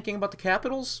we panicking about the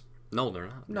Capitals? No, they're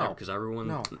not. No. Because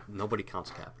nobody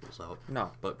counts Capitals out.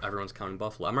 No. But everyone's counting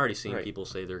Buffalo. I'm already seeing people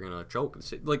say they're going to choke.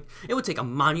 Like, it would take a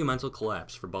monumental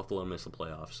collapse for Buffalo to miss the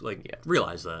playoffs. Like,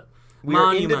 realize that. We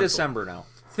are into December now.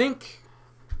 Think,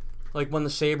 like, when the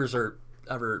Sabres are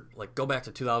ever, like, go back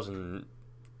to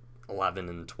 2011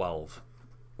 and 12,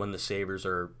 when the Sabres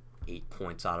are 8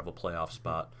 points out of a playoff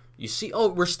spot. You see,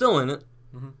 we're still in it.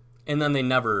 And then they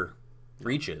never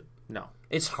reach it. No.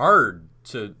 It's hard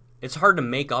to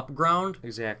make up ground.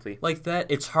 Exactly. Like that.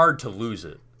 It's hard to lose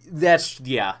it. That's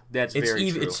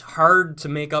very true. It's hard to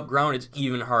make up ground. It's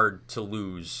even hard to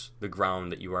lose the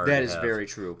ground that you already have. That is very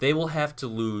true. They will have to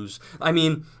lose. I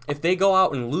mean, if they go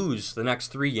out and lose the next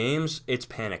 3 games, it's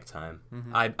panic time.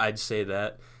 I'd say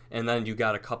that. And then you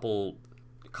got a couple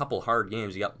hard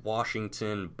games. You got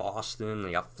Washington, Boston.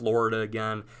 You got Florida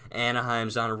again.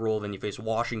 Anaheim's on a roll. Then you face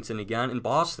Washington again and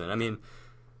Boston. I mean,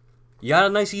 you got a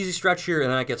nice easy stretch here,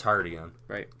 and then it gets hard again.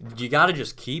 Right. You got to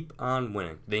just keep on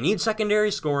winning. They need secondary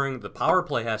scoring. The power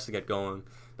play has to get going.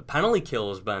 The penalty kill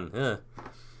has been,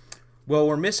 Well,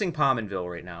 we're missing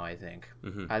Pominville right now, I think.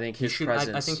 I think his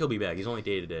presence... I think he'll be back. He's only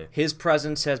day-to-day. His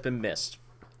presence has been missed.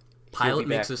 Pilot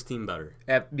makes this team better.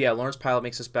 Lawrence Pilot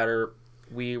makes us better.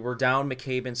 We were down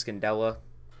McCabe and Scandella.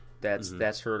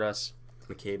 That's hurt us.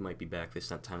 McCabe might be back. They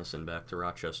sent Tennyson back to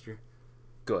Rochester.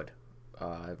 Good.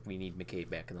 We need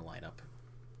McCabe back in the lineup.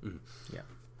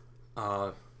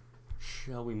 Yeah.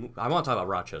 Shall we move? I want to talk about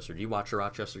Rochester. Did you watch the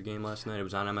Rochester game last night? It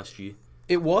was on MSG.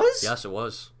 It was? Yes, it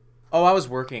was. Oh, I was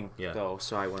working, though,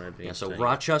 so I wanted to... Yeah, so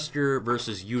Rochester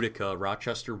versus Utica.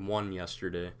 Rochester won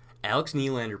yesterday. Alex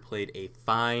Nylander played a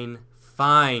fine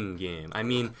game. I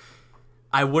mean,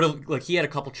 I would have... he had a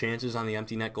couple chances on the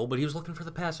empty net goal, but he was looking for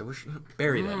the pass. I wish...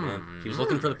 Bury that, man. He was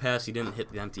looking for the pass. He didn't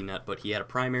hit the empty net, but he had a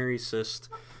primary assist.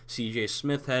 C.J.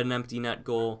 Smith had an empty net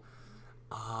goal.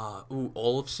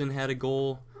 Olofsson had a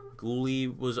goal. Gooley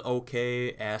was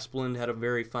okay. Asplund had a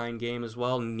very fine game as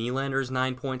well. Nylander's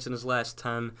 9 points in his last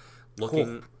 10.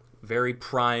 Looking very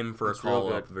prime for a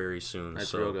call-up very soon.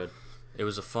 That's real good. It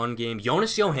was a fun game.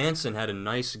 Jonas Johansson had a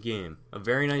nice game. A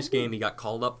very nice game. He got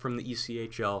called up from the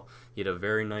ECHL. He had a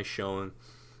very nice showing.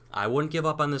 I wouldn't give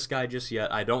up on this guy just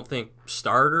yet. I don't think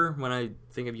starter when I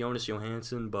think of Jonas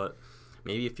Johansson, but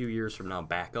maybe a few years from now,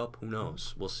 backup. Who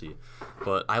knows? We'll see.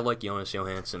 But I like Jonas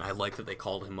Johansson. I like that they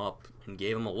called him up and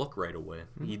gave him a look right away.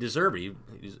 He deserved it.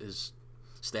 His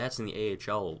stats in the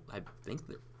AHL, I think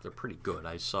they're pretty good.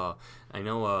 I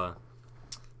know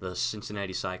the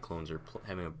Cincinnati Cyclones are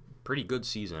having a pretty good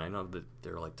season. I know that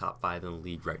they're like top 5 in the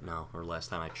league right now, or last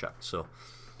time I checked. So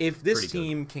if this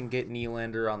team can get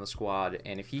Nylander on the squad,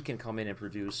 and if he can come in and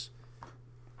produce,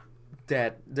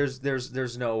 that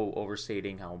there's no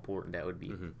overstating how important that would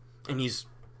be. And he's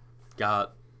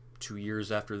got 2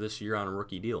 years after this year on a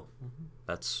rookie deal.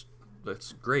 That's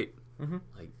great.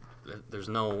 Like, there's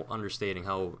no understating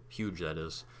how huge that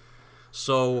is.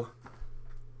 So,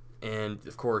 and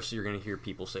of course you're going to hear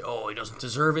people say, "Oh, he doesn't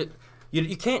deserve it."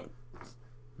 You can't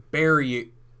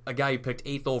bury a guy you picked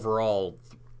 8th overall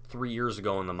 3 years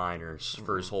ago in the minors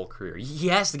for his whole career. He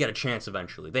has to get a chance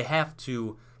eventually. They have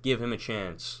to give him a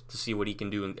chance to see what he can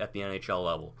do at the NHL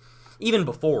level. Even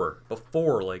before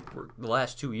like the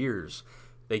last 2 years,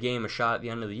 they gave him a shot at the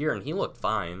end of the year, and he looked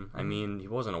fine. I mean, he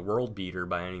wasn't a world beater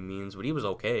by any means, but he was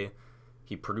okay.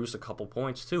 He produced a couple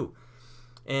points, too.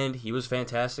 And he was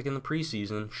fantastic in the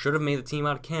preseason. Should have made the team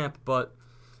out of camp, but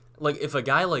like if a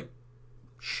guy like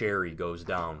Sherry goes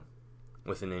down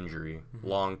with an injury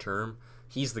long term,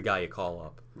 he's the guy you call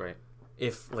up. Right.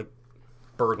 If like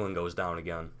Berglund goes down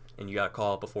again and you got to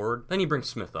call up a forward, then you bring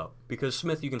Smith up, because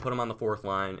Smith, you can put him on the fourth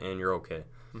line and you're okay.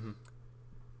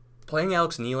 Playing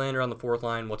Alex Nylander on the fourth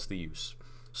line, what's the use?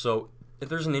 So if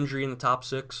there's an injury in the top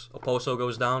six, Oposo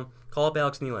goes down, call up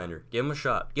Alex Nylander, give him a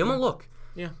shot, give him a look.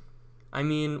 Yeah. I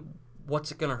mean,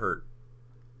 what's it gonna hurt?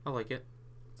 I like it.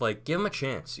 Like, give him a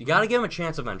chance. You gotta give him a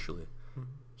chance eventually.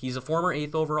 He's a former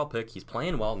 8th overall pick. He's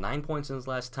playing well, 9 points in his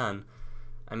last 10.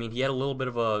 I mean, he had a little bit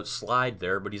of a slide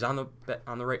there, but he's on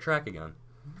the right track again.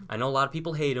 I know a lot of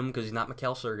people hate him because he's not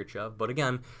Mikhail Sergachev, but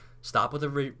again, stop with the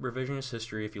revisionist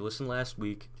history. If you listened last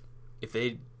week, if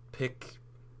they pick,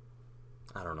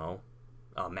 I don't know,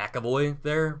 McAvoy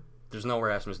there's no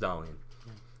Rasmus Dahlin,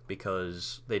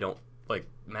 because they don't, like,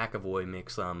 McAvoy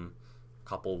makes them a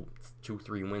couple,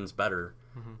 2-3 wins better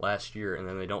last year, and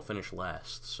then they don't finish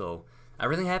last. So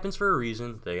everything happens for a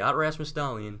reason. They got Rasmus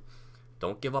Dahlin.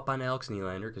 Don't give up on Alex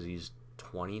Nylander, because he's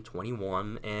 20,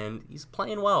 21, and he's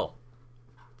playing well.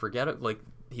 Forget it. Like,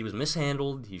 he was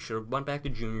mishandled. He should have went back to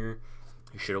junior.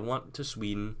 He should have went to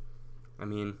Sweden. I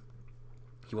mean,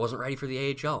 he wasn't ready for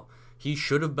the AHL. He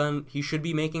should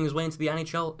be making his way into the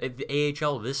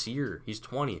AHL this year. He's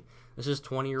 20. This is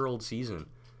 20-year-old season.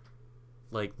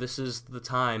 Like, this is the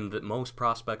time that most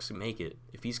prospects make it.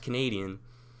 If he's Canadian,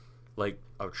 like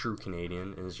a true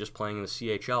Canadian, and is just playing in the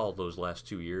CHL those last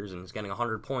 2 years and is getting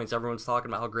 100 points, everyone's talking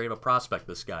about how great of a prospect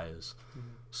this guy is.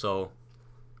 So,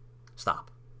 stop.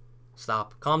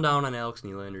 Calm down on Alex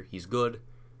Nylander. He's good.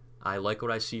 I like what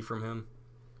I see from him.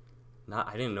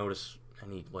 I didn't notice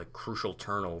any like crucial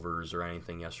turnovers or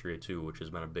anything yesterday too, which has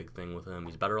been a big thing with him.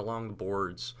 He's better along the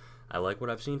boards. I like what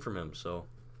I've seen from him, so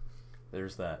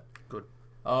there's that. Good.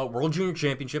 World Junior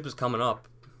Championship is coming up.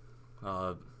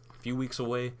 A few weeks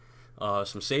away.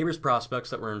 Some Sabres prospects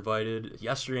that were invited.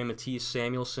 Yesterday, Mattias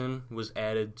Samuelsson was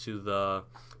added to the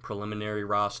preliminary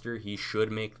roster. He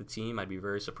should make the team. I'd be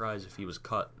very surprised if he was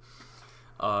cut.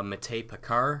 Matej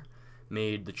Pekar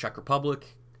made the Czech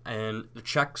Republic, and the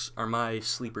Czechs are my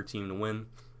sleeper team to win.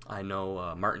 I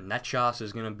know Martin Netschas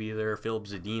is going to be there. Filip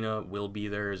Zadina will be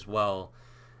there as well.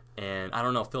 And I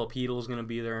don't know if Philip Hedl is going to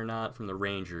be there or not from the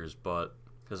Rangers, but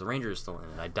because the Rangers are still in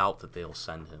it. I doubt that they'll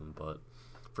send him, but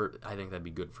I think that'd be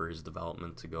good for his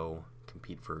development to go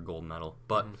compete for a gold medal.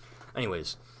 But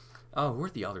anyways, who are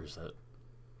the others that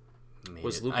made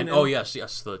was it? Luukkonen? Oh,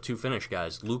 yes, the two Finnish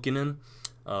guys. Luukkonen,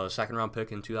 second-round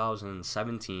pick in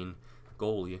 2017,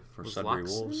 goalie for Sudbury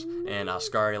Wolves, and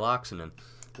Oskari Laaksonen.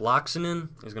 Laaksonen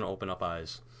is going to open up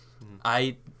eyes.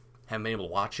 I haven't been able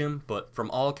to watch him, but from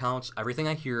all accounts, everything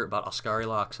I hear about Oskari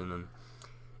Laaksonen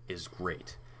is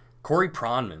great. Corey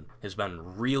Pronman has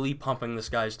been really pumping this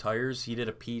guy's tires. He did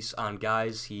a piece on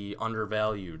guys he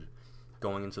undervalued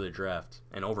going into the draft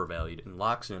and overvalued, and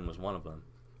Laaksonen was one of them.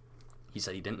 He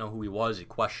said he didn't know who he was. He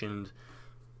questioned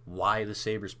why the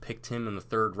Sabres picked him in the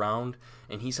third round,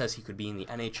 and he says he could be in the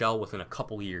NHL within a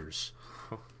couple years.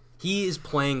 He is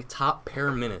playing top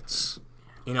pair minutes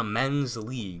in a men's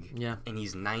league, and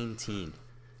he's 19.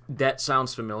 That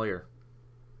sounds familiar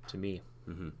to me.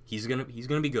 He's gonna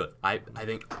be good. I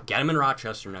think get him in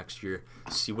Rochester next year.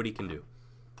 See what he can do.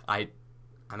 I'm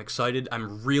excited.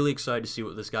 I'm really excited to see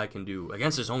what this guy can do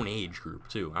against his own age group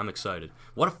too. I'm excited.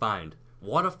 What a find!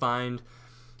 What a find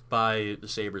by the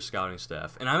Sabres scouting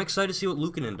staff. And I'm excited to see what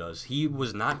Luukkonen does. He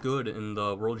was not good in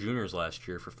the World Juniors last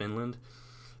year for Finland.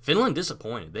 Finland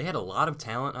disappointed. They had a lot of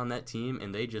talent on that team,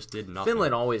 and they just did nothing.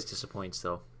 Finland always disappoints,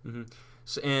 though.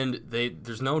 So, and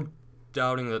there's no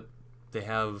doubting that they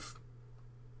have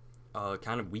a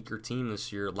kind of weaker team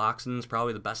this year. Laakkonen's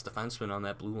probably the best defenseman on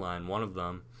that blue line, one of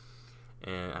them.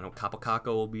 And I know Kapokako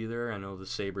will be there. I know the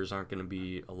Sabres aren't going to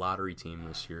be a lottery team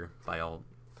this year,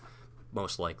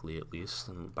 most likely at least,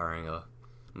 and barring a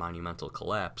monumental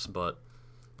collapse. But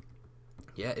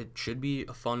yeah, it should be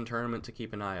a fun tournament to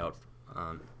keep an eye out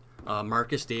on.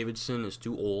 Marcus Davidson is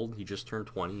too old. He just turned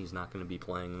 20. He's not going to be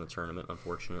playing in the tournament,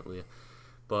 unfortunately.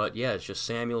 But yeah, it's just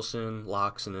Samuelsson,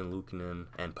 Laaksonen, Luukkonen,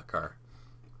 and Pekar.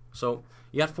 So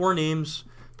you got 4 names.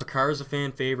 Pekar is a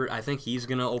fan favorite. I think he's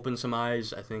going to open some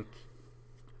eyes. I think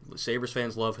Sabres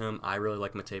fans love him. I really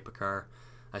like Matej Pekar.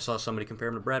 I saw somebody compare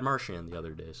him to Brad Marchand the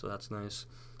other day, so that's nice.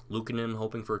 Luukkonen,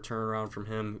 hoping for a turnaround from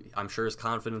him. I'm sure his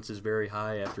confidence is very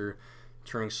high after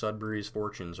turning Sudbury's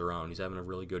fortunes around. He's having a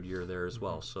really good year there as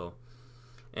well. So,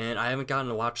 and I haven't gotten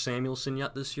to watch Samuelson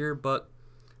yet this year, but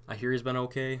I hear he's been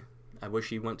okay. I wish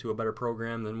he went to a better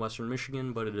program than Western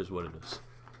Michigan, but it is what it is.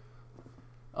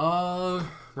 We're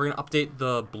gonna update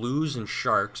the Blues and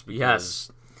Sharks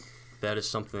because that is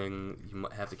something you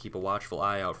might have to keep a watchful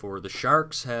eye out for. The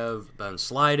Sharks have been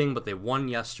sliding, but they won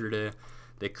yesterday.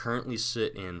 They currently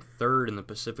sit in third in the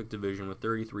Pacific Division with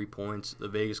 33 points. The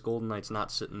Vegas Golden Knights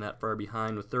not sitting that far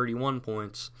behind with 31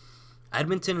 points.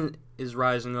 Edmonton is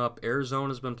rising up.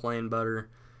 Arizona's been playing better.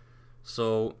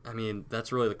 So, I mean,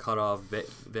 that's really the cutoff.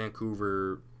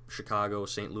 Vancouver, Chicago,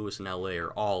 St. Louis, and LA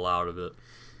are all out of it.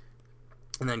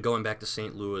 And then going back to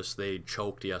St. Louis, they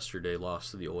choked yesterday,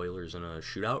 lost to the Oilers in a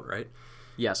shootout, right?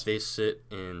 Yes. They sit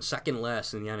in second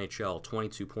last in the NHL,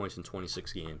 22 points in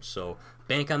 26 games. So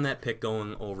bank on that pick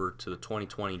going over to the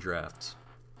 2020 drafts.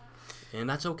 And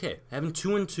that's okay. Having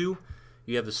 2-2,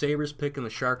 you have the Sabres pick and the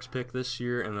Sharks pick this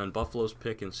year, and then Buffalo's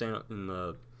pick and St.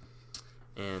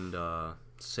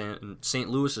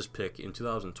 Louis's pick in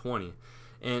 2020.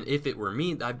 And if it were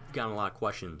me, I've gotten a lot of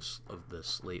questions of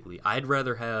this lately. I'd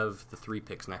rather have the 3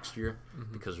 picks next year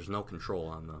because there's no control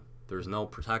on them. There's no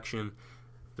protection.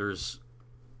 There's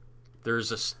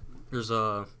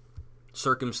a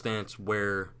circumstance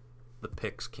where the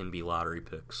picks can be lottery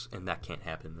picks, and that can't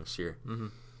happen this year. Mm-hmm.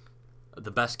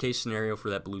 The best case scenario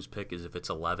for that Blues pick is if it's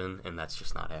 11, and that's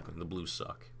just not happening. The Blues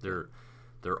suck. They're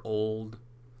old,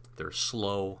 they're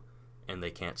slow, and they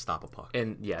can't stop a puck.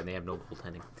 And they have no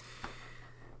goaltending.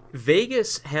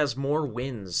 Vegas has more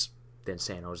wins than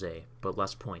San Jose, but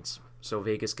less points. So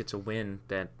Vegas gets a win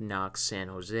that knocks San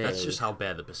Jose. That's just how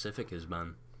bad the Pacific has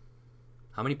been.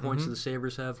 How many points do the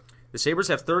Sabres have? The Sabres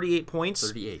have 38 points.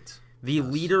 38. The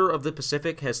leader of the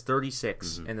Pacific has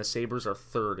 36, and the Sabres are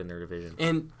third in their division.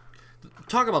 And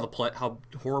talk about how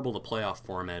horrible the playoff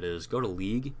format is. Go to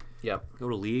League. Yep. Go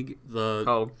to League.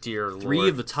 Dear Three Lord.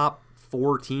 of the top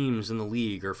 4 teams in the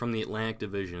league are from the Atlantic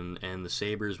Division, and the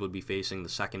Sabres would be facing the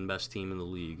second best team in the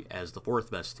league as the 4th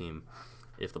best team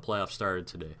if the playoffs started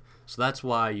today. So that's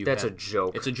why That's a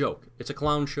joke. It's a joke. It's a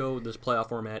clown show. This playoff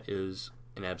format is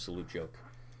an absolute joke.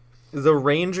 The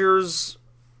Rangers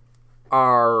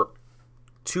are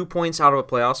 2 points out of a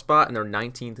playoff spot, and they're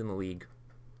 19th in the league.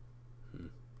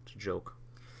 It's a joke.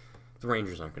 The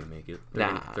Rangers aren't going to make it.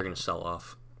 They're going to sell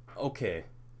off. Okay.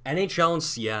 NHL in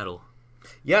Seattle.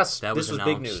 Yes, That this was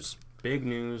big announced. news. Big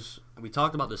news. We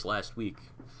talked about this last week,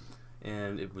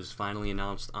 and it was finally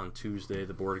announced on Tuesday.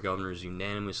 The Board of Governors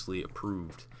unanimously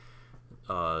approved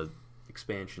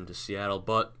expansion to Seattle,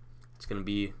 but it's going to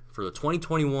be for the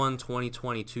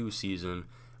 2021-2022 season,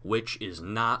 which is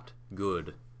not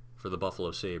good for the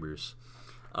Buffalo Sabres.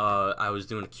 I was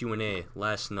doing a Q&A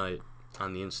last night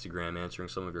on the Instagram answering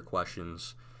some of your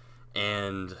questions,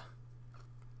 and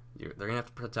they're going to have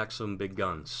to protect some big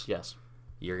guns. Yes.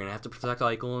 You're going to have to protect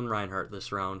Eichel and Reinhart this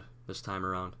time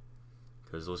around,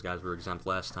 because those guys were exempt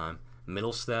last time.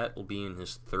 Middlestat will be in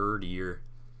his 3rd year.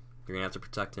 You're going to have to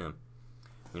protect him.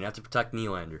 You're going to have to protect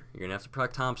Nylander. You're going to have to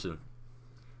protect Thompson.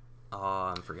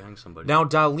 I'm forgetting somebody. Now,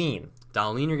 Dahlin.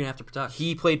 Dahlin, you're going to have to protect.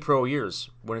 He played pro years.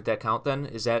 Wouldn't that count then?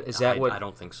 Is that what? I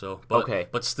don't think so. But, Okay.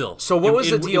 But still. So what was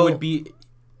the deal? It would be,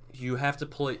 you have to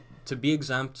play, to be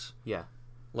exempt, Yeah.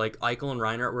 like Eichel and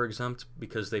Reinhart were exempt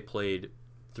because they played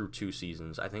through 2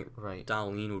 seasons. I think Right.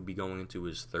 Dahlin would be going into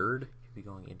his 3rd. He'd be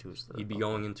going into his 3rd.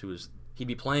 He'd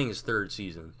be playing his 3rd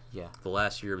season. Yeah. The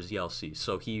last year of his ELC.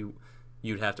 So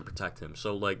you'd have to protect him.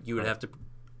 So you would have to.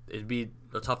 It'd be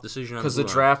a tough decision Because the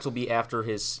draft will be after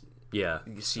his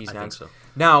season I think ends. so.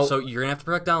 Now, So you're gonna have to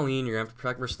protect Dahlin. You're gonna have to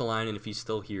protect Ristolainen if he's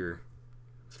still here.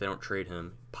 If they don't trade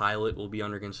him, Pilot will be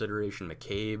under consideration.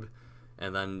 McCabe,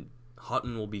 and then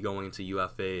Hutton will be going into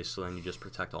UFA. So then you just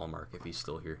protect Allmark if he's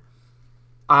still here.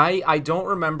 I don't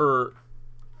remember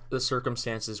the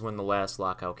circumstances when the last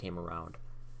lockout came around,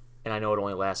 and I know it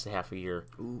only lasted half a year.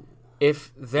 Ooh.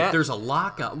 If If there's a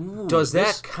lockout, does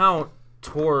that count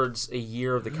towards a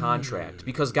year of the contract?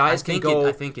 Because guys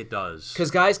I think it does. Because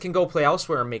guys can go play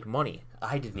elsewhere and make money,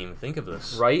 I didn't even think of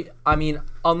this. right? I mean,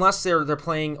 unless they're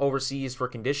playing overseas for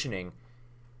conditioning,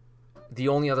 the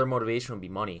only other motivation would be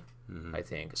money. I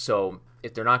think so.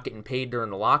 If they're not getting paid during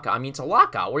the lockout, I mean, it's a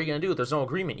lockout. What are you going to do? There's no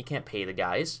agreement. You can't pay the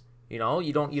guys. You know,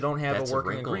 you don't have That's a working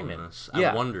wrinkle in agreement. this.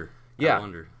 Yeah. I wonder. Yeah. I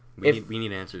wonder. If- We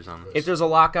need answers on this. If there's a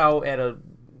lockout at a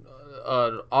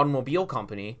automobile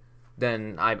company,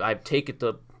 then I take it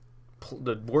the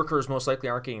workers most likely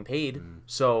aren't getting paid.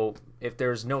 So if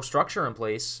there's no structure in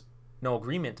place, no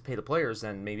agreement to pay the players,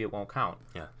 then maybe it won't count.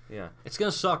 Yeah. It's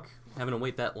gonna suck having to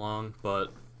wait that long,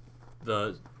 but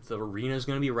the arena's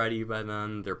gonna be ready by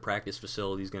then. Their practice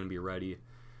facility's gonna be ready.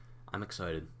 I'm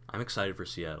excited. I'm excited for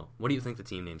Seattle. What do you think the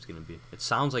team name's going to be? It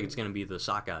sounds like it's going to be the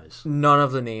Sockeyes. None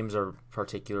of the names are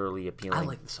particularly appealing. I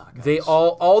like the Sockeyes. They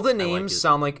all the like names it.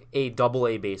 sound like a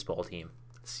AA baseball team.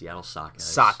 Seattle Sockeyes.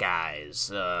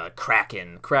 Sockeyes,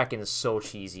 Kraken. Kraken is so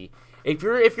cheesy. If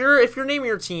you're naming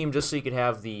your team just so you could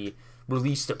have the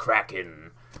release the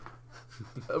Kraken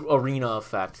arena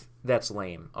effect, that's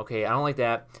lame. Okay, I don't like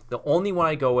that. The only one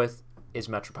I go with is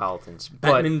Metropolitans.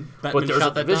 But Bettman there's a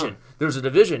shot that division. down. There's a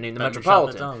division named the Bettman shot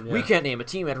that Metropolitan. down, yeah. We can't name a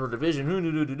team after a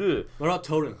division. What about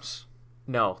Totems?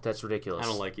 No, that's ridiculous. I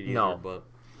don't like it either, No. but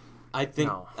I think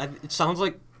No. it sounds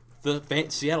like the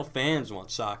Seattle fans want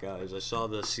Sockeyes. I saw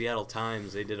the Seattle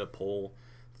Times. They did a poll.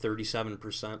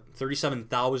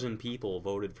 37,000 people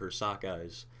voted for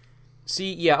Sockeyes.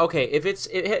 See, yeah, okay. If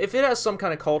it has some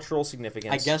kind of cultural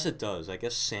significance, I guess it does. I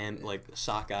guess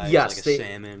Sockeyes, Yes, like they- a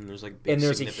salmon. There's like big and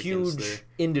there's a significance huge there.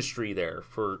 industry there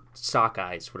for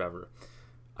Sockeyes, whatever.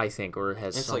 I think, or it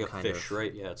has It's some like a kind fish, of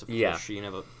right? Yeah, it's a fish. Yeah. You can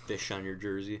have a fish on your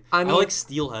jersey. I mean- like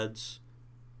steelheads.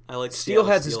 I like Seattle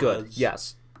Steelheads is good. Steelheads.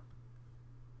 Yes.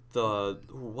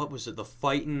 What was it? The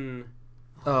fighting.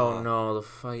 Oh no, the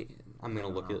fight. I'm gonna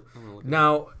look it.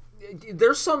 Now,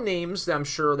 there's some names that I'm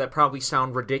sure that probably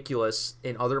sound ridiculous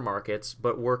in other markets,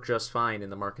 but work just fine in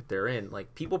the market they're in.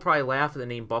 Like people probably laugh at the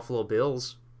name Buffalo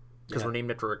Bills because Yeah. we're named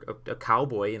after a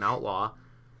cowboy, an outlaw.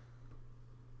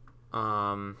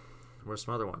 Where's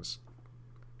some other ones?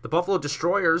 The Buffalo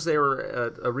Destroyers. They were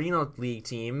an arena league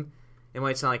team. It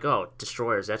might sound like, oh,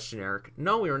 Destroyers, that's generic.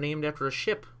 No, we were named after a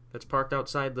ship that's parked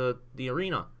outside the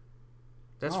arena.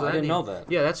 That's where I that didn't name, know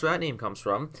that. Yeah, that's where that name comes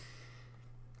from.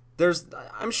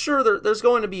 I'm sure there's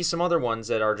going to be some other ones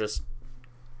that are just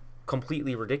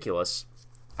completely ridiculous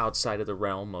outside of the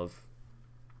realm of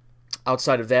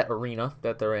outside of that arena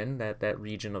that they're in, that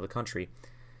region of the country.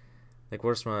 Like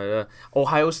where's my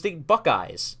Ohio State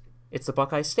Buckeyes? It's the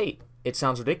Buckeye State. It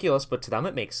sounds ridiculous, but to them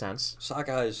it makes sense.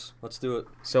 Sockeyes. Let's do it.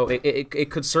 So it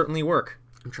could certainly work.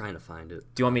 I'm trying to find it.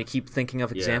 Do you want me to keep thinking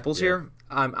of examples yeah. here?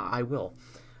 I will.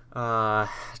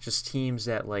 Just teams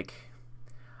that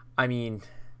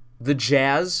the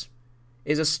Jazz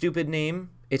is a stupid name.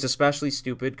 It's especially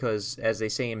stupid because, as they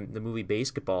say in the movie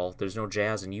Basketball, there's no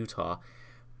Jazz in Utah.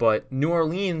 But New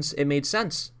Orleans, it made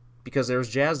sense because there's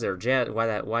Jazz there. Jazz.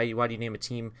 Why do you name a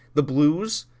team the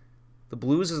Blues? The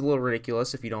Blues is a little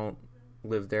ridiculous if you don't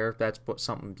live there. That's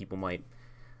something people might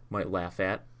laugh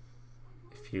at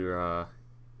if you're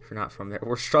not from there.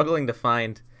 We're struggling to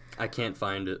find. I can't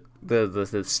find it.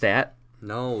 The stat.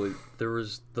 No, there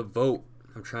was the vote.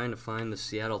 I'm trying to find the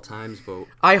Seattle Times vote.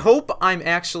 I hope I'm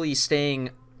actually staying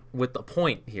with the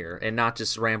point here and not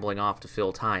just rambling off to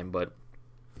fill time. But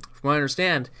from what I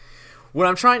understand, what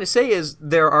I'm trying to say is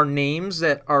there are names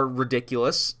that are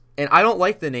ridiculous, and I don't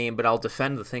like the name, but I'll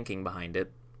defend the thinking behind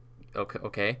it.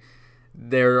 Okay.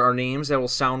 There are names that will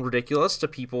sound ridiculous to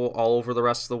people all over the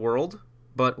rest of the world,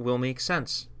 but will make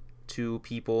sense to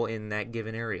people in that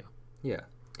given area. Yeah.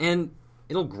 And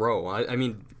it'll grow. I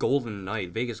mean, Golden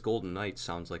Knight, Vegas Golden Knight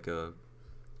sounds like a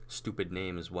stupid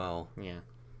name as well. Yeah.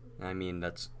 I mean,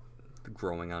 that's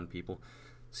growing on people.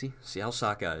 See, Seattle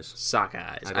Sockeyes.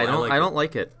 Sockeyes. I don't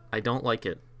like it. I don't like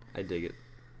it. I dig it.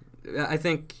 I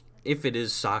think if it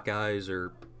is Sockeyes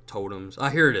or Totems,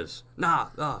 here it is. No.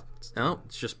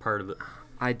 It's just part of it.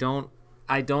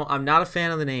 I'm not a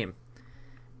fan of the name.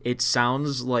 It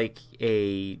sounds like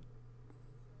a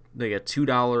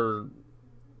 $2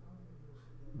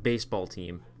 baseball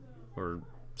team or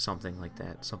something like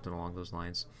that, something along those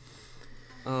lines.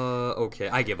 Okay,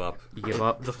 I give up. You give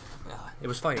up? It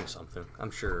was fighting something.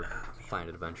 I'm sure I'll find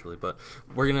it eventually, but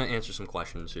we're gonna answer some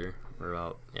questions here. We're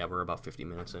about 50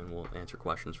 minutes in. We'll answer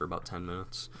questions for about 10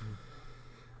 minutes.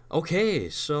 Okay,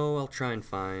 so I'll try and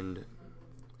find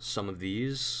some of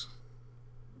these.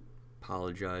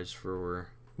 Apologize for.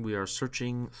 We are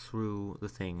searching through the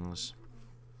things.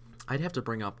 I'd have to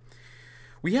bring up.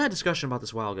 We had a discussion about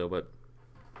this a while ago, but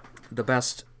the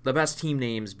best team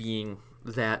names being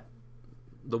that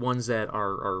the ones that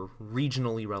are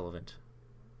regionally relevant.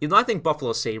 You know, I think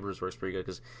Buffalo Sabres works pretty good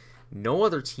because no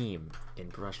other team in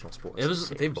professional sports.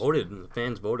 They voted, and the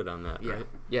fans voted on that, right?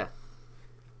 Yeah.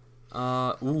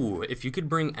 If you could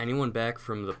bring anyone back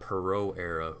from the Perot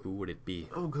era, who would it be?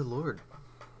 Oh, good lord.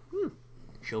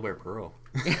 Gilbert Perot.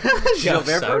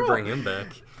 Gilbert I would Perot. bring him back.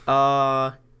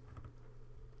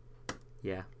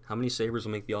 Yeah. How many Sabres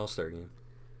will make the All-Star game?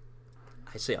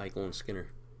 I say Eichel and Skinner.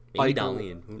 Maybe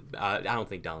Eichel. Dahlin. I don't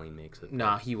think Dahlin makes it.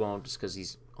 Nah, he won't just because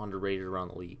he's underrated around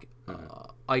the league.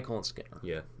 Eichel and Skinner.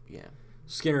 Yeah. Yeah.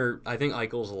 Skinner, I think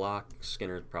Eichel's a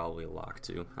Skinner's probably a lock,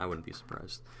 too. I wouldn't be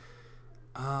surprised.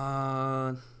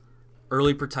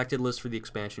 early protected list for the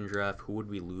expansion draft. Who would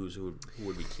we lose? Who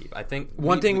would we keep? I think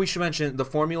One thing we should mention: the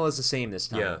formula is the same this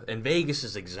time. Yeah, and Vegas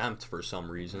is exempt for some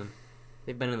reason.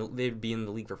 They'd be in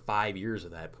the league for 5 years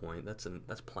at that point. That's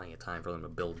plenty of time for them to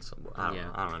build somewhere. I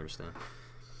don't understand.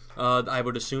 I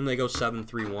would assume they go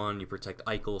 7-3-1. You protect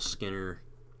Eichel, Skinner.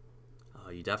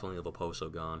 You definitely have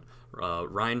Oposo gone.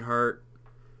 Reinhart,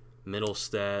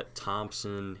 Middlestat,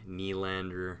 Thompson,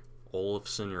 Nylander,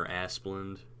 Olofsson or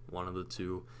Asplund, one of the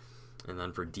two. And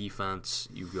then for defense,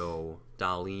 you go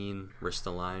Dahlin,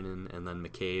 Ristolainen, and then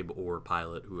McCabe or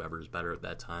Pilot, whoever's better at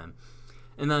that time.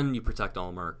 And then you protect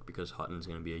Allmark because Hutton's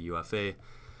going to be a UFA.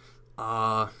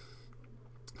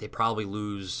 They probably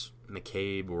lose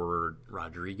McCabe or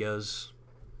Rodriguez,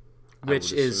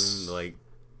 which is like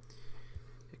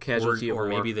casualty or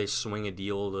maybe they swing a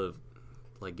deal to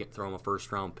throw him a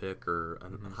first round pick or a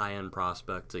high end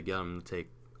prospect to get him to take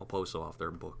Oposo off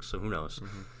their books. So who knows?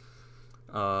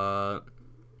 Why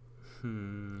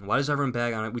does everyone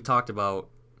bag on it? We talked about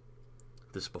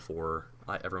this before.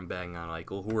 Everyone bagging on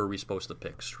Eichel. Who are we supposed to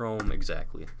pick? Strome,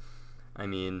 exactly. I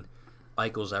mean,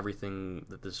 Eichel's everything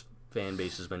that this fan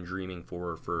base has been dreaming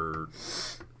for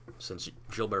since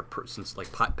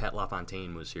Pat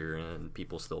LaFontaine was here, and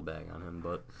people still bag on him.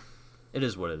 But it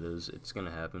is what it is. It's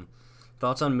gonna happen.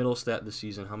 Thoughts on Middlestat this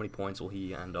season? How many points will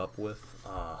he end up with?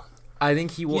 I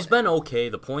think he will. He's been okay.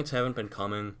 The points haven't been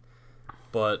coming,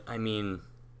 but I mean,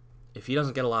 if he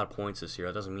doesn't get a lot of points this year,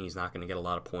 that doesn't mean he's not going to get a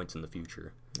lot of points in the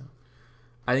future. No.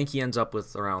 I think he ends up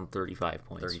with around 35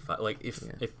 points. 35.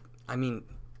 I mean,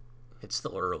 it's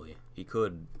still early. He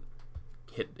could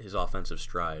hit his offensive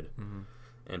stride,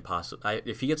 and possibly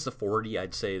if he gets to 40,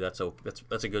 I'd say that's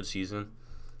a good season.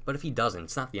 But if he doesn't,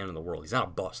 it's not the end of the world. He's not a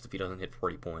bust if he doesn't hit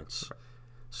 40 points. Right.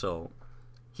 So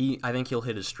I think he'll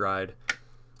hit his stride.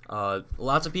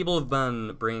 Lots of people have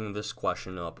been bringing this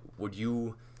question up. Would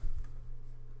you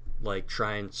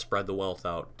try and spread the wealth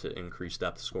out to increase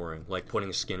depth scoring, like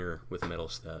putting Skinner with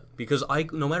Middlestat? Because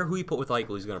no matter who you put with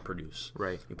Eichel, he's going to produce.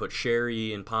 Right. You put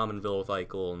Sherry and Pominville with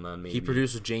Eichel, and then maybe he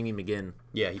produced with Jamie McGinn.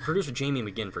 Yeah, he produced with Jamie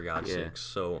McGinn, for God's sakes.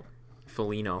 So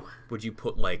Foligno. Would you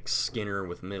put Skinner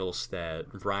with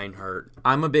Middlestat, Reinhart?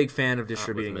 I'm a big fan of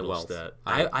distributing the wealth.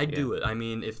 I do it. I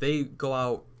mean, if they go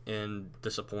out and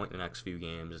disappoint the next few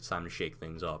games, it's time to shake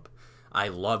things up. I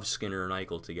love Skinner and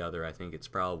Eichel together. I think it's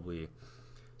probably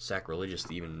sacrilegious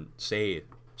to even say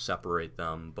separate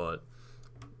them, but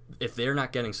if they're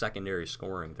not getting secondary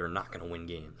scoring, they're not going to win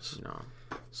games. No.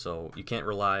 So you can't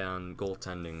rely on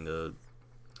goaltending to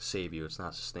save you. It's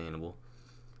not sustainable.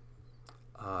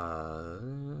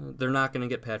 They're not going to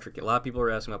get Patrick. A lot of people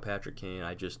are asking about Patrick Kane.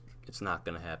 It's not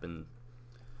going to happen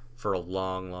for a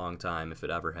long, long time if it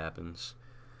ever happens.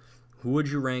 Who would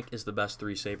you rank as the best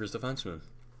 3 Sabres defensemen?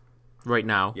 Right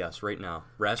now? Yes, right now.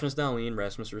 Rasmus Dahlin,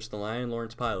 Rasmus Ristolainen,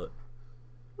 Lawrence Pilot.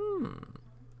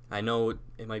 I know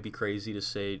it might be crazy to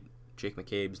say Jake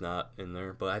McCabe's not in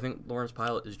there, but I think Lawrence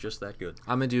Pilot is just that good.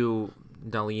 I'm going to do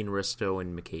Dahlin, Risto,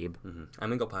 and McCabe. I'm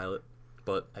going to go Pilot,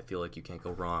 but I feel like you can't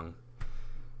go wrong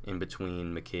in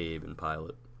between McCabe and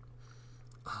Pilot.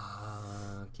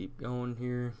 Keep going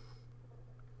here.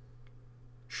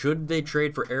 Should they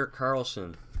trade for Erik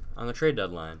Karlsson on the trade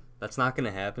deadline? That's not going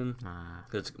to happen.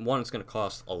 Because it's going to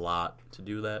cost a lot to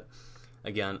do that.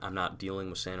 Again, I'm not dealing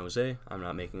with San Jose. I'm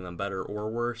not making them better or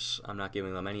worse. I'm not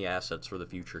giving them any assets for the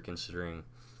future, considering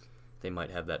they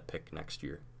might have that pick next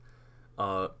year.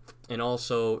 And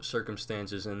also,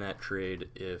 circumstances in that trade,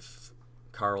 if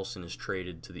Karlsson is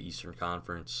traded to the Eastern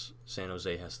Conference, San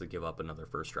Jose has to give up another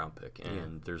first-round pick,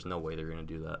 and there's no way they're going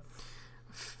to do that.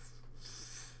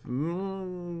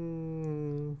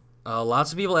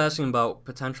 Lots of people asking about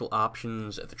potential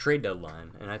options at the trade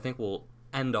deadline, and I think we'll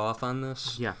end off on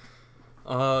this. Yeah.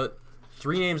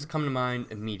 3 names that come to mind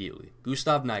immediately.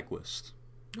 Gustav Nyquist.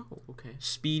 Oh, okay.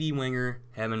 Speedy winger,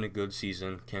 having a good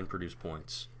season, can produce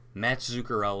points. Matt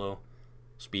Zuccarello,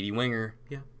 speedy winger,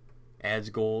 adds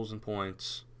goals and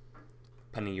points,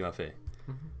 pending UFA.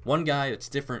 One guy that's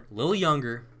different, a little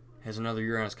younger, has another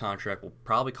year on his contract, will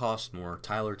probably cost more,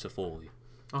 Tyler Toffoli.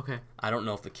 Okay. I don't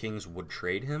know if the Kings would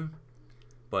trade him,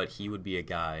 but he would be a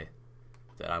guy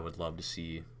that I would love to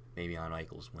see maybe on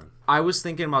Eichel's win. I was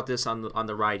thinking about this on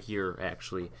the ride here,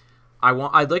 actually.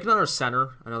 I'd like another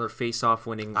center, another face-off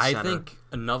winning center. I think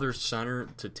another center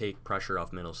to take pressure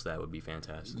off Middlestat would be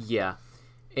fantastic. Yeah.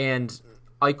 And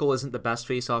Eichel isn't the best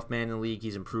face-off man in the league.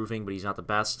 He's improving, but he's not the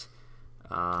best.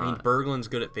 I mean, Berglund's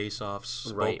good at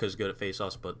face-offs. Right. Spoka's good at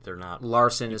face-offs, but they're not.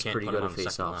 Larson is pretty good at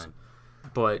face-offs.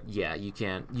 But yeah, you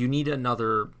can't. You need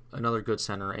another good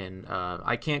center, and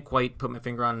I can't quite put my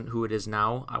finger on who it is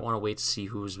now. I want to wait to see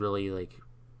who's really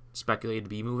speculated to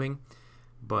be moving.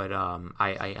 But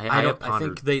I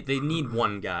think they need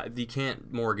one guy. You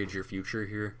can't mortgage your future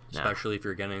here, especially if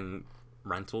you're getting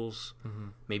rentals. Mm-hmm.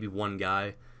 Maybe one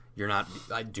guy.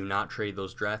 I do not trade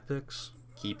those draft picks.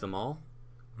 Keep them all.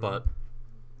 Mm-hmm. But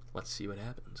let's see what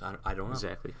happens. I don't know.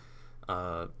 Exactly.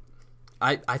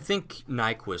 I think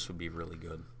Nyquist would be really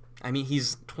good. I mean,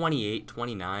 he's 28,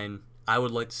 29. I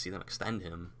would like to see them extend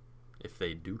him if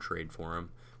they do trade for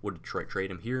him. Would Detroit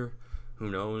trade him here? Who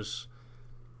knows?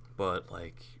 But,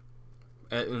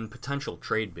 and potential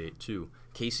trade bait, too.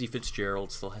 Casey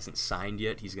Fitzgerald still hasn't signed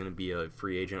yet. He's going to be a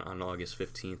free agent on August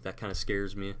 15th. That kind of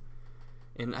scares me.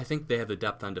 And I think they have the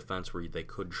depth on defense where they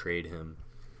could trade him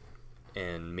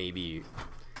and maybe,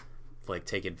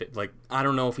 take it. I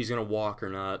don't know if he's going to walk or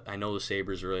not. I know the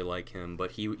Sabres really like him,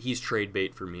 but he's trade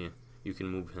bait for me. You can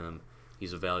move him.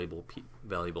 He's a valuable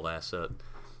asset.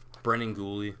 Brendan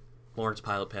Gooley, Lawrence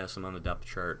Pilot passed him on the depth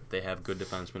chart. They have good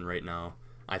defensemen right now.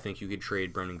 I think you could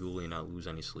trade Brendan Gooley and not lose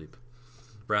any sleep.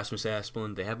 Rasmus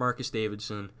Asplund, they have Marcus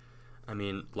Davidson. I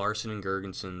mean, Larson and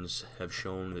Gergensons have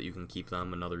shown that you can keep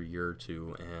them another year or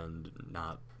two and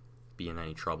not be in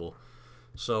any trouble.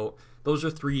 So those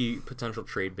are 3 potential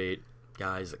trade bait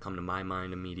guys that come to my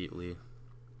mind immediately.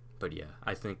 But yeah,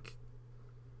 I think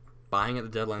buying at the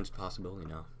deadline is a possibility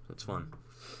now. It's fun.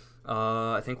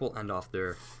 I think we'll end off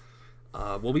there.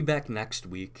 We'll be back next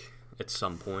week at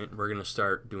some point. We're going to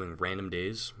start doing random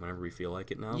days whenever we feel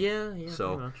like it now. Yeah.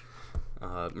 So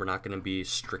we're not going to be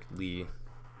strictly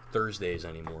Thursdays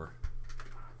anymore.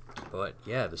 But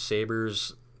yeah, the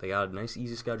Sabres, they got a nice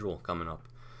easy schedule coming up.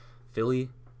 Philly,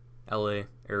 LA,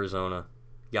 Arizona.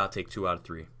 Got to take 2 out of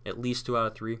 3. At least 2 out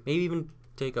of 3. Maybe even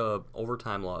take a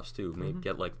overtime loss too. Maybe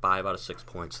get 5 out of 6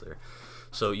 points there.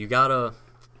 So they gotta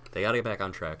get back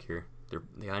on track here.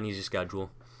 They got an easy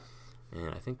schedule, and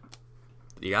I think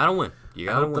you gotta win. You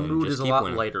gotta win. The mood Just is a keep lot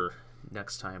winning. lighter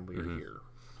next time we're here.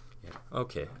 Yeah.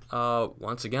 Okay.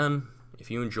 Once again, if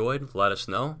you enjoyed, let us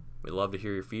know. We'd love to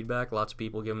hear your feedback. Lots of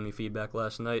people giving me feedback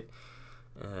last night,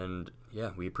 and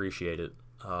yeah, we appreciate it.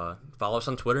 Follow us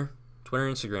on Twitter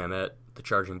and Instagram at The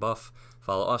Charging Buff.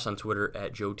 Follow us on Twitter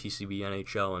at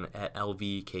JoeTCBNHL and at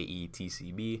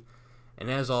LVKETCB.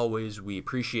 And as always, we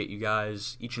appreciate you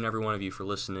guys, each and every one of you, for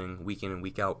listening week in and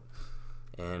week out.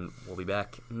 And we'll be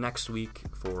back next week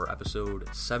for episode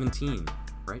 17,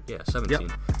 right? Yeah, 17.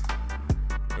 Yep.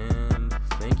 And